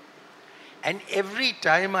 And every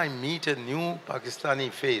time I meet a new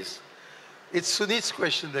Pakistani face, it's Sunit's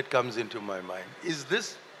question that comes into my mind. Is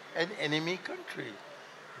this an enemy country?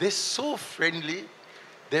 They're so friendly.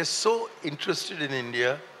 They're so interested in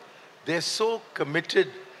India. They're so committed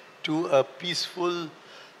to a peaceful,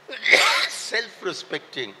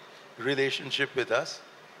 self-respecting relationship with us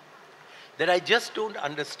that I just don't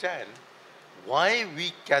understand why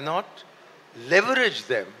we cannot leverage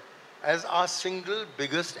them as our single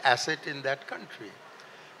biggest asset in that country.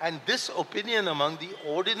 And this opinion among the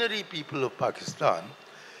ordinary people of Pakistan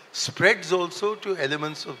spreads also to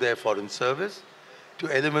elements of their foreign service, to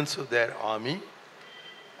elements of their army,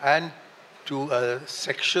 and to a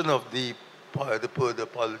section of the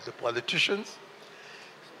politicians.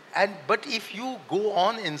 But if you go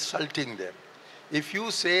on insulting them, if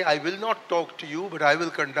you say, I will not talk to you, but I will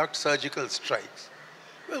conduct surgical strikes,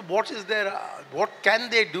 well, what can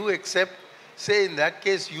they do except say, in that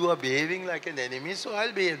case, you are behaving like an enemy, so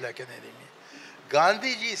I'll behave like an enemy.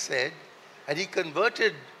 Gandhiji said, and he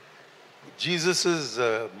converted Jesus'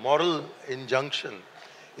 moral injunction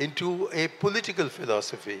into a political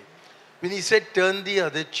philosophy when he said, turn the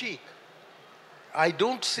other cheek. I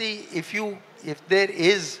don't see if there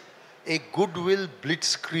is a goodwill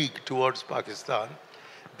blitzkrieg towards Pakistan,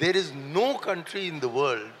 there is no country in the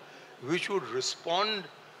world which would respond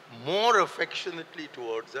more affectionately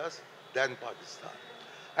towards us than Pakistan.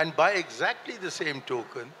 And by exactly the same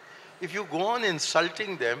token, if you go on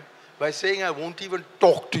insulting them by saying, I won't even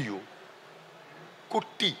talk to you,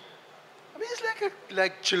 kutti. I mean, it's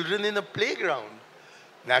like children in a playground.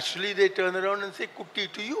 Naturally, they turn around and say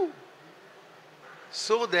kutti to you.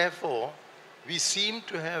 So therefore, we seem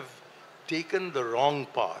to have taken the wrong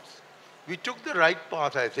path. We took the right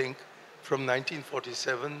path, I think, from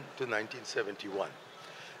 1947 to 1971.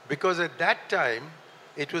 Because at that time,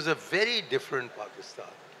 it was a very different Pakistan.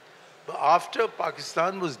 But after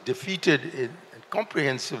Pakistan was defeated, and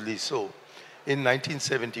comprehensively so, in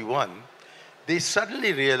 1971, they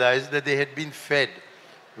suddenly realized that they had been fed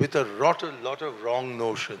with a lot of wrong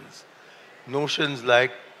notions. Notions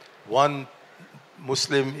like 1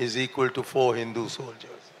 Muslim is equal to 4 Hindu soldiers.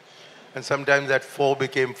 And sometimes that 4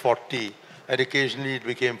 became 40, and occasionally it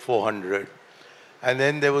became 400. And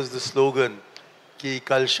then there was the slogan, कि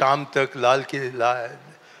कल शाम तक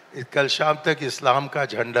कल शाम तक इस्लाम का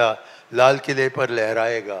झंडा लाल किले पर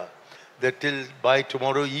लहराएगा. That till by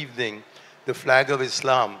tomorrow evening, the flag of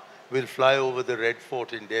Islam will fly over the Red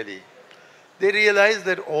Fort in Delhi. they realized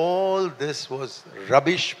that all this was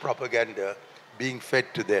rubbish propaganda being fed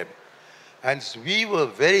to them. And we were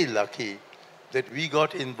very lucky that we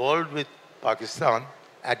got involved with Pakistan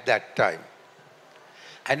at that time.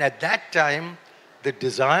 And at that time, the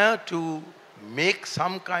desire to make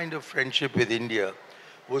some kind of friendship with India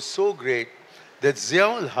was so great that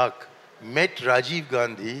Ziaul Haq met Rajiv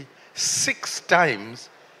Gandhi 6 times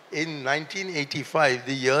in 1985,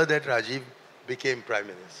 the year that Rajiv became Prime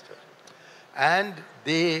Minister. And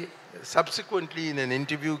they subsequently, in an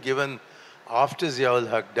interview given after Ziaul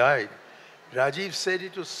Haq died, Rajiv said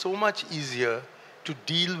it was so much easier to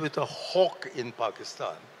deal with a hawk in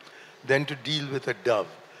Pakistan than to deal with a dove,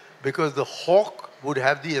 because the hawk would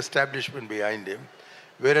have the establishment behind him,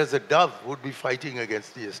 whereas the dove would be fighting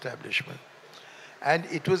against the establishment. And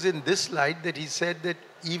it was in this light that he said that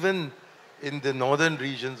even in the northern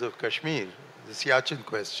regions of Kashmir, the Siachen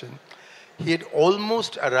question, he had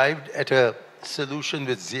almost arrived at a solution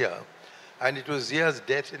with Zia, and it was Zia's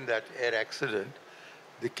death in that air accident,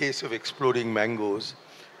 the case of exploding mangoes,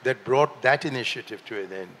 that brought that initiative to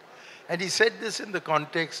an end. And he said this in the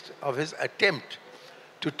context of his attempt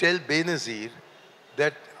to tell Benazir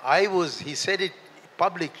that he said it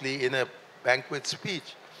publicly in a banquet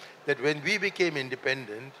speech, that when we became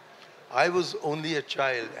independent, I was only a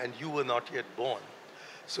child and you were not yet born.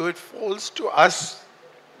 So it falls to us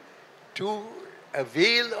to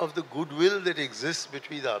avail of the goodwill that exists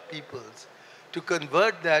between our peoples to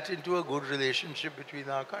convert that into a good relationship between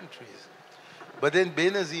our countries. But then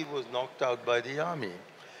Benazir was knocked out by the army.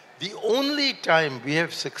 The only time we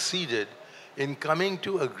have succeeded in coming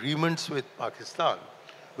to agreements with Pakistan,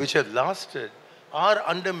 which have lasted, are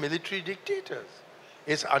under military dictators.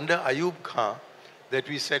 It's under Ayub Khan that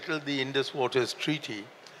we settled the Indus Waters Treaty,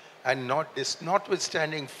 and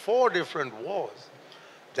notwithstanding 4 different wars,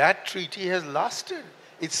 that treaty has lasted.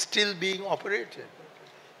 It's still being operated.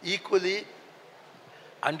 Equally,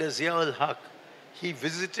 under Ziaul Haq, he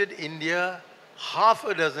visited India half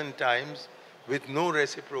a dozen times with no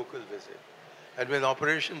reciprocal visit. And when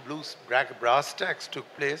Operation Blue Brass Tacks took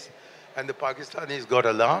place and the Pakistanis got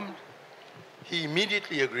alarmed, he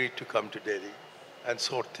immediately agreed to come to Delhi and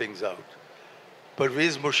sort things out.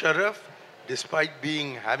 Pervez Musharraf, despite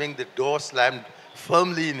having the door slammed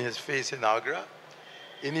firmly in his face in Agra,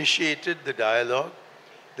 initiated the dialogue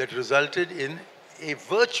that resulted in a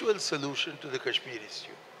virtual solution to the Kashmir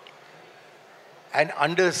issue. And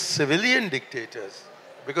under civilian dictators,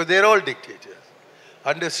 because they're all dictators,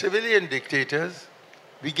 under civilian dictators,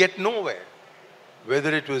 we get nowhere.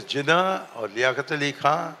 Whether it was Jinnah or Liaquat Ali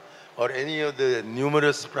Khan or any of the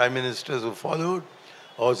numerous prime ministers who followed,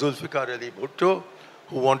 or Zulfikar Ali Bhutto,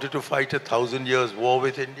 who wanted to fight 1,000 years war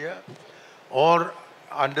with India, or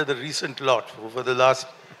under the recent lot, who for the last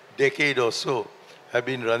decade or so have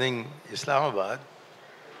been running Islamabad,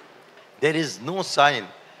 there is no sign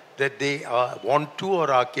that they want to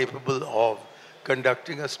or are capable of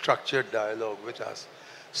conducting a structured dialogue with us.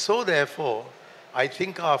 So therefore, I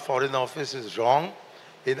think our Foreign Office is wrong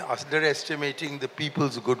in underestimating the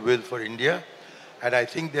people's goodwill for India, and I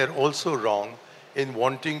think they're also wrong in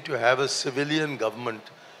wanting to have a civilian government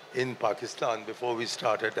in Pakistan before we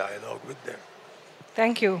start a dialogue with them.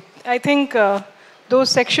 Thank you. I think those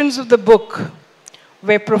sections of the book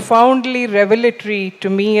were profoundly revelatory to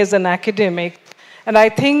me as an academic, and I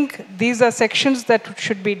think these are sections that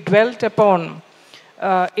should be dwelt upon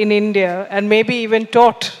in India and maybe even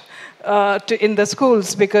taught in the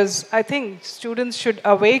schools, because I think students should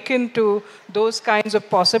awaken to those kinds of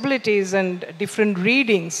possibilities and different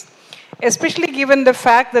readings, especially given the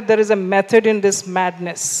fact that there is a method in this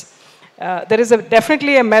madness. There is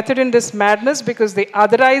definitely a method in this madness, because the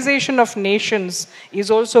otherization of nations is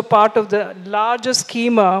also part of the larger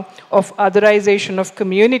schema of otherization of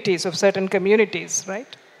communities, of certain communities, right?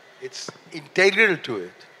 It's integral to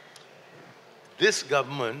it. This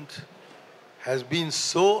government has been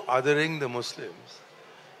so othering the Muslims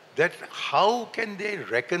that how can they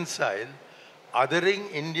reconcile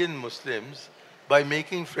othering Indian Muslims by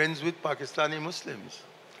making friends with Pakistani Muslims?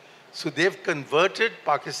 So they've converted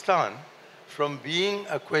Pakistan from being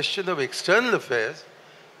a question of external affairs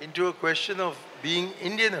into a question of being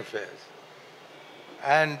Indian affairs.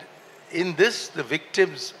 And in this, the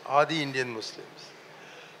victims are the Indian Muslims.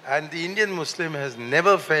 And the Indian Muslim has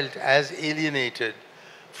never felt as alienated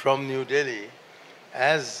from New Delhi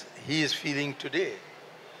as he is feeling today.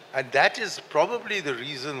 And that is probably the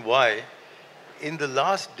reason why in the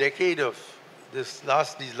last decade of these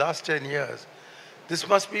last 10 years, this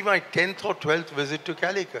must be my 10th or 12th visit to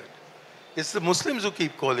Calicut. It's the Muslims who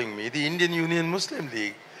keep calling me, the Indian Union Muslim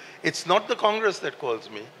League. It's not the Congress that calls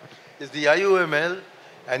me. It's the IUML,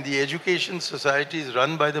 and the education society is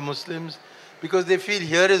run by the Muslims because they feel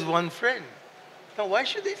here is one friend. Now, why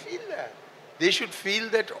should they feel that? They should feel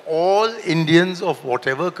that all Indians of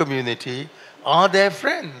whatever community are their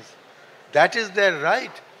friends. That is their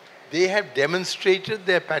right. They have demonstrated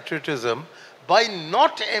their patriotism by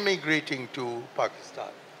not emigrating to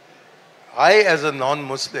Pakistan. I, as a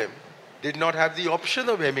non-Muslim, did not have the option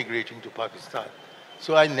of emigrating to Pakistan.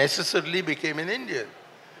 So I necessarily became an Indian.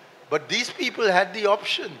 But these people had the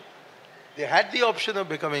option. They had the option of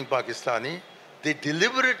becoming Pakistani. They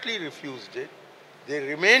deliberately refused it. They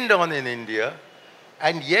remained on in India.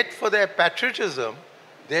 And yet for their patriotism,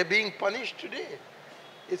 they're being punished today.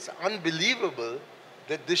 It's unbelievable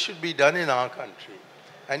that this should be done in our country.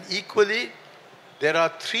 And equally, there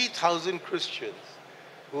are 3,000 Christians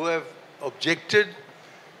who have objected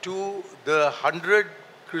to the 100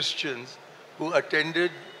 Christians who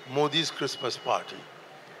attended Modi's Christmas party.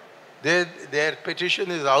 Their petition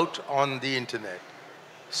is out on the internet.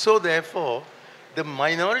 So therefore, the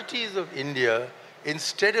minorities of India,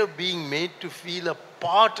 instead of being made to feel a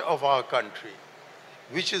part of our country,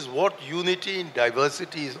 which is what unity in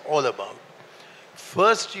diversity is all about,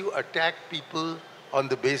 first you attack people on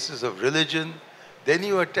the basis of religion, then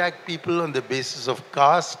you attack people on the basis of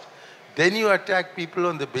caste, then you attack people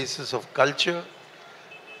on the basis of culture.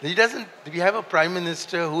 We have a prime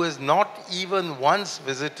minister who has not even once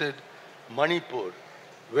visited Manipur,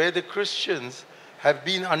 where the Christians have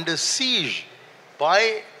been under siege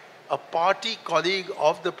by a party colleague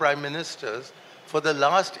of the prime minister's for the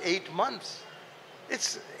last 8 months.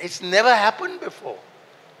 It's never happened before.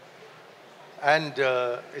 And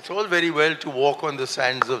it's all very well to walk on the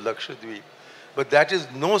sands of Lakshadweep, but that is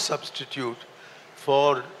no substitute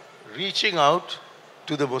for reaching out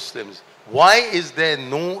to the Muslims. Why is there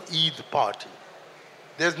no Eid party?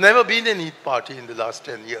 There's never been an Eid party in the last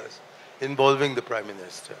 10 years involving the Prime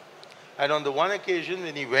Minister. And on the one occasion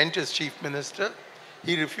when he went as Chief Minister,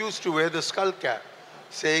 he refused to wear the skull cap,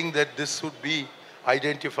 saying that this would be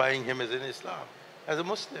identifying him as an Islam, as a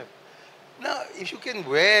Muslim. Now, if you can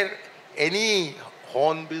wear any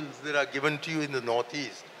hornbills that are given to you in the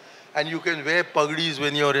Northeast, and you can wear pagdis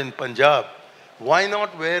when you're in Punjab, why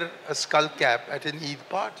not wear a skull cap at an Eid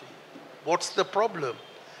party? What's the problem?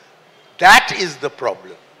 That is the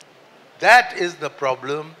problem. That is the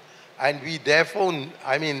problem. And we therefore,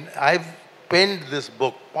 I've penned this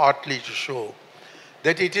book partly to show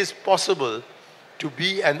that it is possible to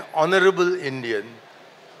be an honorable Indian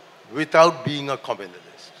without being a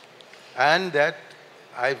communalist. And that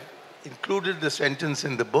I've included the sentence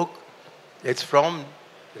in the book. It's from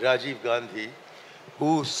Rajiv Gandhi,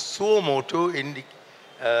 who suo moto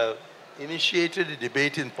initiated a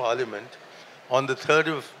debate in Parliament on the 3rd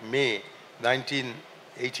of May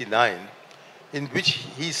 1989, in which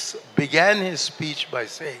he began his speech by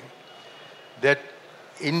saying that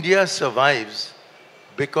India survives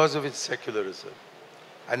because of its secularism.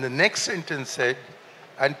 And the next sentence said,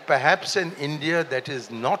 and perhaps an India that is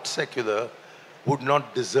not secular would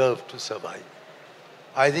not deserve to survive.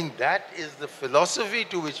 I think that is the philosophy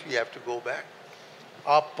to which we have to go back.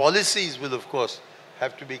 Our policies will, of course,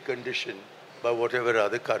 have to be conditioned by whatever are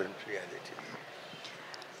the current realities.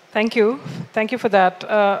 Thank you. Thank you for that.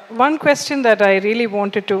 One question that I really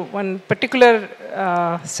wanted to, one particular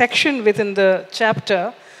section within the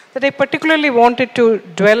chapter that I particularly wanted to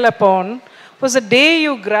dwell upon was the day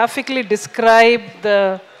you graphically describe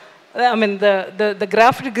the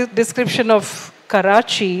graphic description of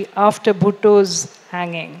Karachi after Bhutto's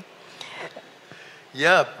hanging.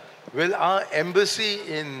 Yeah, well, our embassy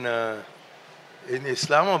in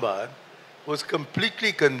Islamabad was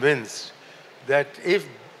completely convinced that if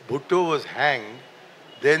Bhutto was hanged,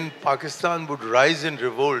 then Pakistan would rise in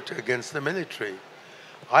revolt against the military.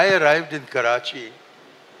 I arrived in Karachi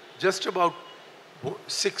just about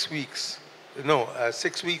 6 weeks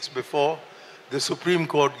before the Supreme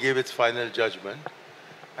Court gave its final judgment,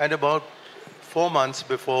 and about 4 months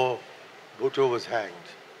before Bhutto was hanged.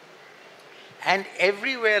 And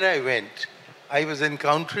everywhere I went, I was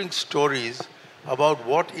encountering stories about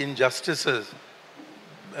what injustices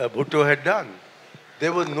Bhutto had done.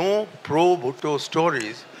 There were no pro-Bhutto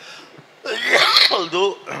stories,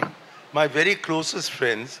 although my very closest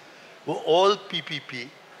friends were all PPP,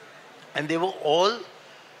 and they were all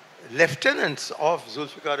lieutenants of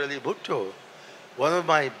Zulfikar Ali Bhutto. One of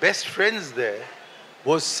my best friends there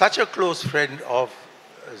was such a close friend of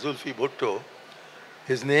Zulfi Bhutto.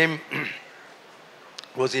 His name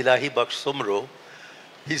was Ilahi Baksh Sumro.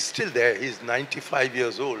 He's still there. He's 95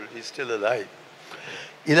 years old. He's still alive.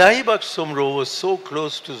 Ilahi Baksh Sumro was so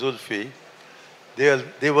close to Zulfi,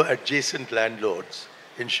 they were adjacent landlords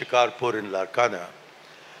in Shikarpur in Larkana.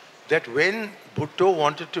 that when Bhutto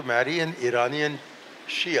wanted to marry an Iranian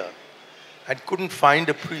Shia and couldn't find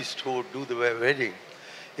a priest who would do the wedding,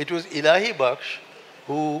 it was Ilahi Baksh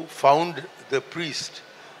who found the priest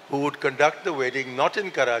who would conduct the wedding not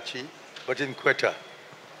in Karachi but in Quetta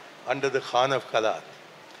under the Khan of Kalat.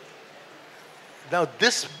 Now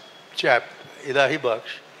this chap, Ilahi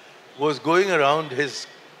Baksh, was going around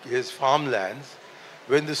his farmlands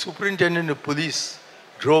when the superintendent of police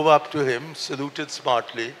drove up to him, saluted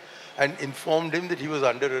smartly, and informed him that he was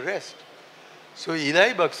under arrest. So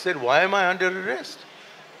Ilahi Baksh said, "Why am I under arrest?"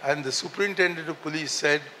 And the superintendent of police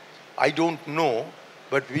said, "I don't know,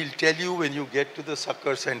 but we'll tell you when you get to the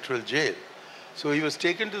Sakkar Central Jail." So he was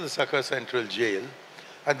taken to the Sakkar Central Jail,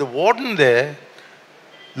 and the warden there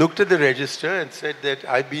looked at the register and said that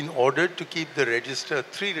I've been ordered to keep the register,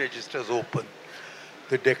 3 registers open: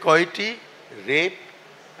 the dacoity, rape,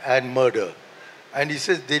 and murder. And he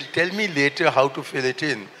says, they'll tell me later how to fill it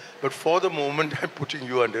in, but for the moment I'm putting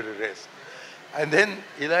you under arrest. And then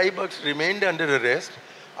Ilahi Baksh remained under arrest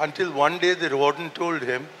until one day the warden told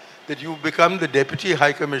him that you've become the Deputy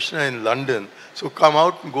High Commissioner in London, so come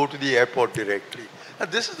out and go to the airport directly.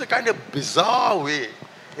 And this is the kind of bizarre way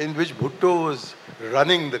in which Bhutto was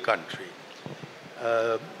running the country.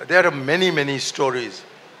 There are many, many stories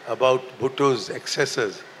about Bhutto's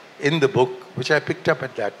excesses in the book, which I picked up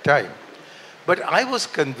at that time. But I was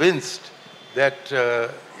convinced that,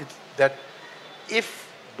 that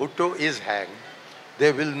if Bhutto is hanged,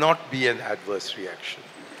 there will not be an adverse reaction.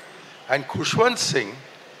 And Khushwant Singh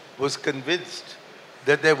was convinced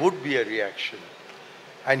that there would be a reaction.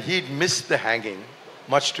 And he'd missed the hanging,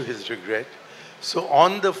 much to his regret. So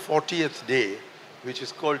on the 40th day, which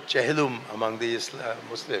is called Chehlum among the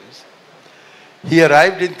Muslims, he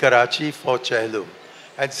arrived in Karachi for Chehlum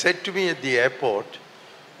and said to me at the airport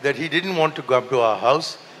that he didn't want to come to our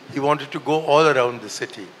house, he wanted to go all around the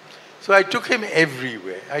city. So I took him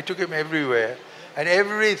everywhere. And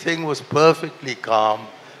everything was perfectly calm.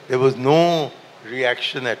 There was no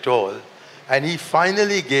reaction at all. And he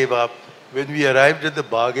finally gave up when we arrived at the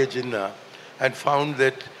Bagh-e Jinnah and found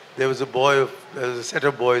that there was a set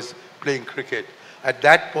of boys playing cricket. At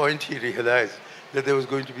that point, he realized that there was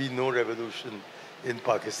going to be no revolution in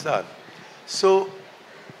Pakistan. So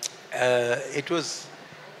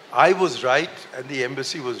I was right and the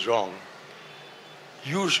embassy was wrong.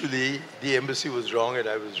 Usually, the embassy was wrong and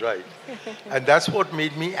I was right. And that's what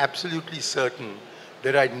made me absolutely certain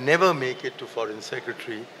that I'd never make it to Foreign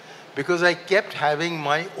Secretary, because I kept having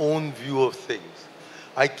my own view of things.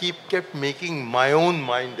 I kept making my own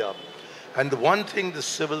mind up. And the one thing the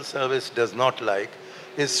civil service does not like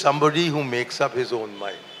is somebody who makes up his own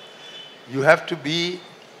mind. You have to be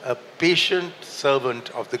a patient servant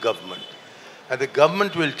of the government. And the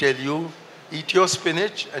government will tell you, eat your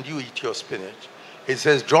spinach, and you eat your spinach. It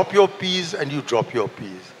says, drop your peas, and you drop your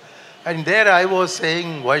peas. And there I was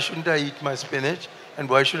saying, why shouldn't I eat my spinach, and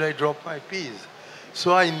why should I drop my peas?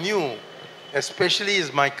 So I knew, especially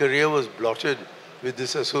as my career was blotted with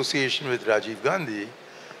this association with Rajiv Gandhi,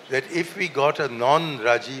 that if we got a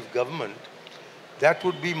non-Rajiv government, that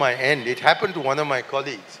would be my end. It happened to one of my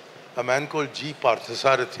colleagues, a man called G.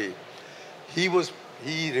 Parthasarathi.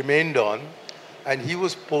 He remained on, and he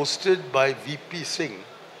was posted by VP Singh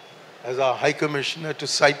as our High Commissioner to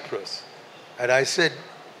Cyprus. And I said,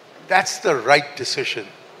 that's the right decision.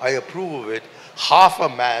 I approve of it. Half a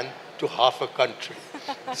man to half a country.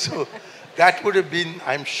 So that would have been,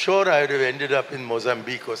 I'm sure I would have ended up in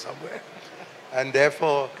Mozambique or somewhere. And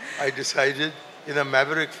therefore, I decided in a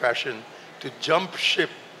Maverick fashion to jump ship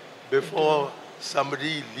before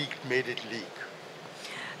somebody made it leak.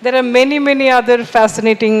 There are many, many other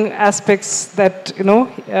fascinating aspects that,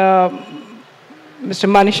 Mr.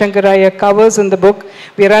 Mani Shankar Aiyar covers in the book.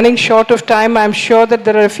 We are running short of time. I'm sure that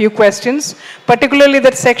there are a few questions, particularly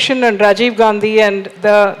that section on Rajiv Gandhi and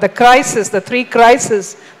the crisis, the 3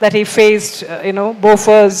 crises that he faced,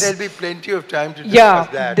 Bofors. There'll be plenty of time to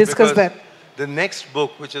discuss that. The next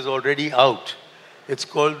book, which is already out, it's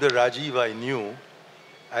called The Rajiv I Knew,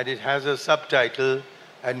 and it has a subtitle,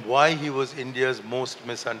 And Why He Was India's Most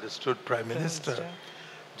Misunderstood Prime Minister.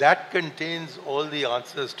 That contains all the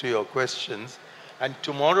answers to your questions. And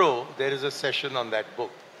tomorrow, there is a session on that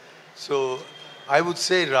book. So I would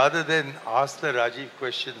say, rather than ask the Rajiv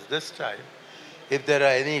questions this time, if there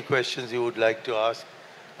are any questions you would like to ask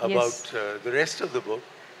about the rest of the book,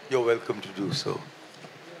 you're welcome to do so.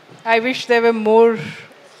 I wish there were more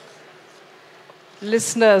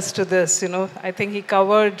listeners to this, I think he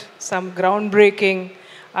covered some groundbreaking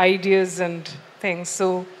ideas and things.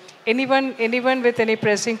 So anyone with any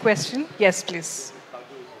pressing question? Yes, please.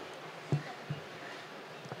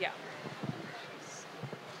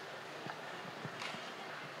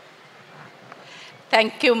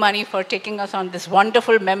 Thank you, Mani, for taking us on this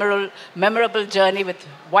wonderful, memorable journey with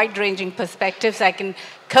wide-ranging perspectives. I can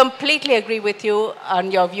completely agree with you on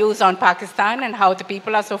your views on Pakistan and how the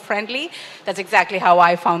people are so friendly. That's exactly how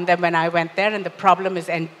I found them when I went there, and the problem is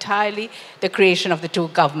entirely the creation of the two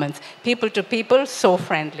governments. People to people, so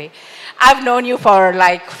friendly. I've known you for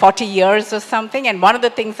like 40 years or something, and one of the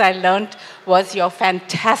things I learned was your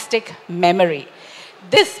fantastic memory.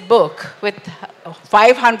 This book with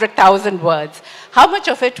 500,000 words, how much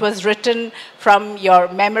of it was written from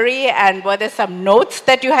your memory, and were there some notes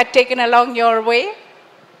that you had taken along your way?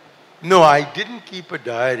 No, I didn't keep a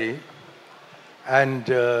diary. And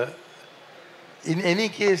in any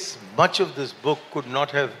case, much of this book could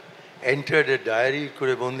not have entered a diary, it could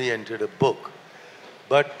have only entered a book.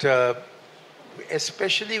 But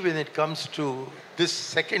especially when it comes to this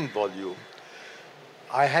second volume,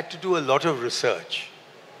 I had to do a lot of research,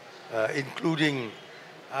 including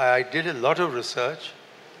I did a lot of research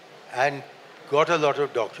and got a lot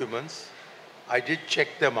of documents. I did check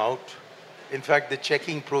them out. In fact, the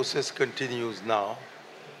checking process continues now.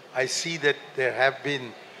 I see that there have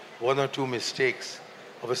been one or two mistakes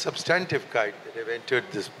of a substantive kind that have entered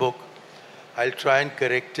this book. I'll try and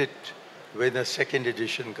correct it when a second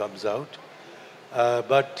edition comes out.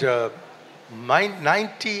 But I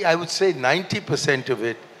would say 90% of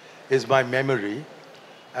it is my memory,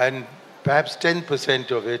 and perhaps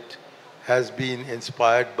 10% of it has been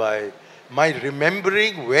inspired by my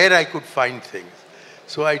remembering where I could find things.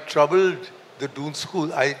 So I troubled the Doon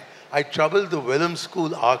School, I troubled the Wellham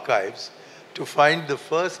School archives to find the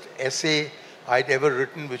first essay I'd ever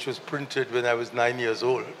written, which was printed when I was 9 years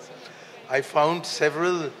old. I found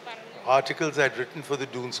several articles I'd written for the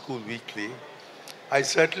Doon School Weekly. I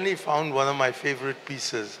certainly found one of my favorite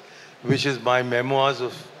pieces, which is my memoirs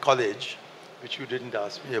of college, which you didn't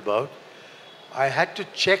ask me about. I had to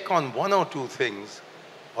check on one or two things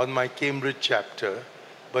on my Cambridge chapter,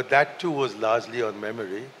 but that too was largely on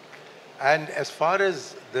memory. And as far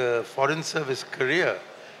as the Foreign Service career,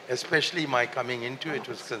 especially my coming into it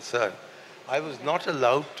was concerned, I was not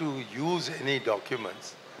allowed to use any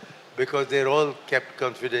documents because they're all kept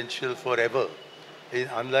confidential forever.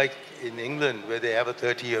 Unlike in England, where they have a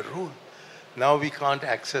 30-year rule, now we can't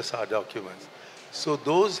access our documents. So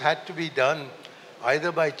those had to be done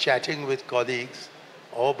either by chatting with colleagues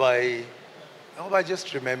or by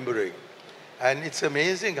just remembering. And it's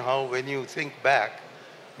amazing how when you think back,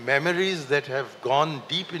 memories that have gone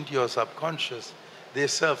deep into your subconscious, they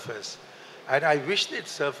surface. And I wish they'd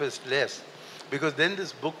surfaced less, because then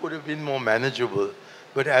this book would have been more manageable.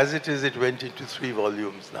 But as it is, it went into 3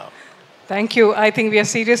 volumes now. Thank you. I think we are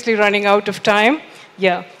seriously running out of time.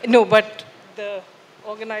 Yeah. No, but the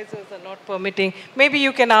organizers are not permitting. Maybe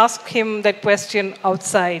you can ask him that question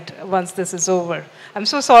outside once this is over. I'm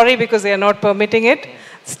so sorry because they are not permitting it.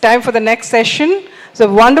 It's time for the next session. It's a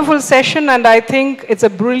wonderful session, and I think it's a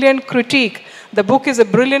brilliant critique. The book is a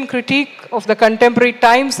brilliant critique of the contemporary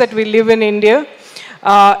times that we live in India.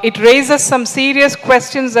 It raises some serious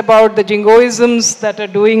questions about the jingoisms that are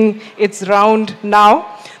doing its round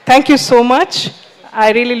now. Thank you so much.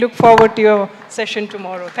 I really look forward to your session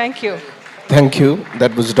tomorrow. Thank you. Thank you.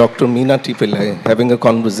 That was Dr. Meena T Pillai having a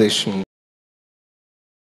conversation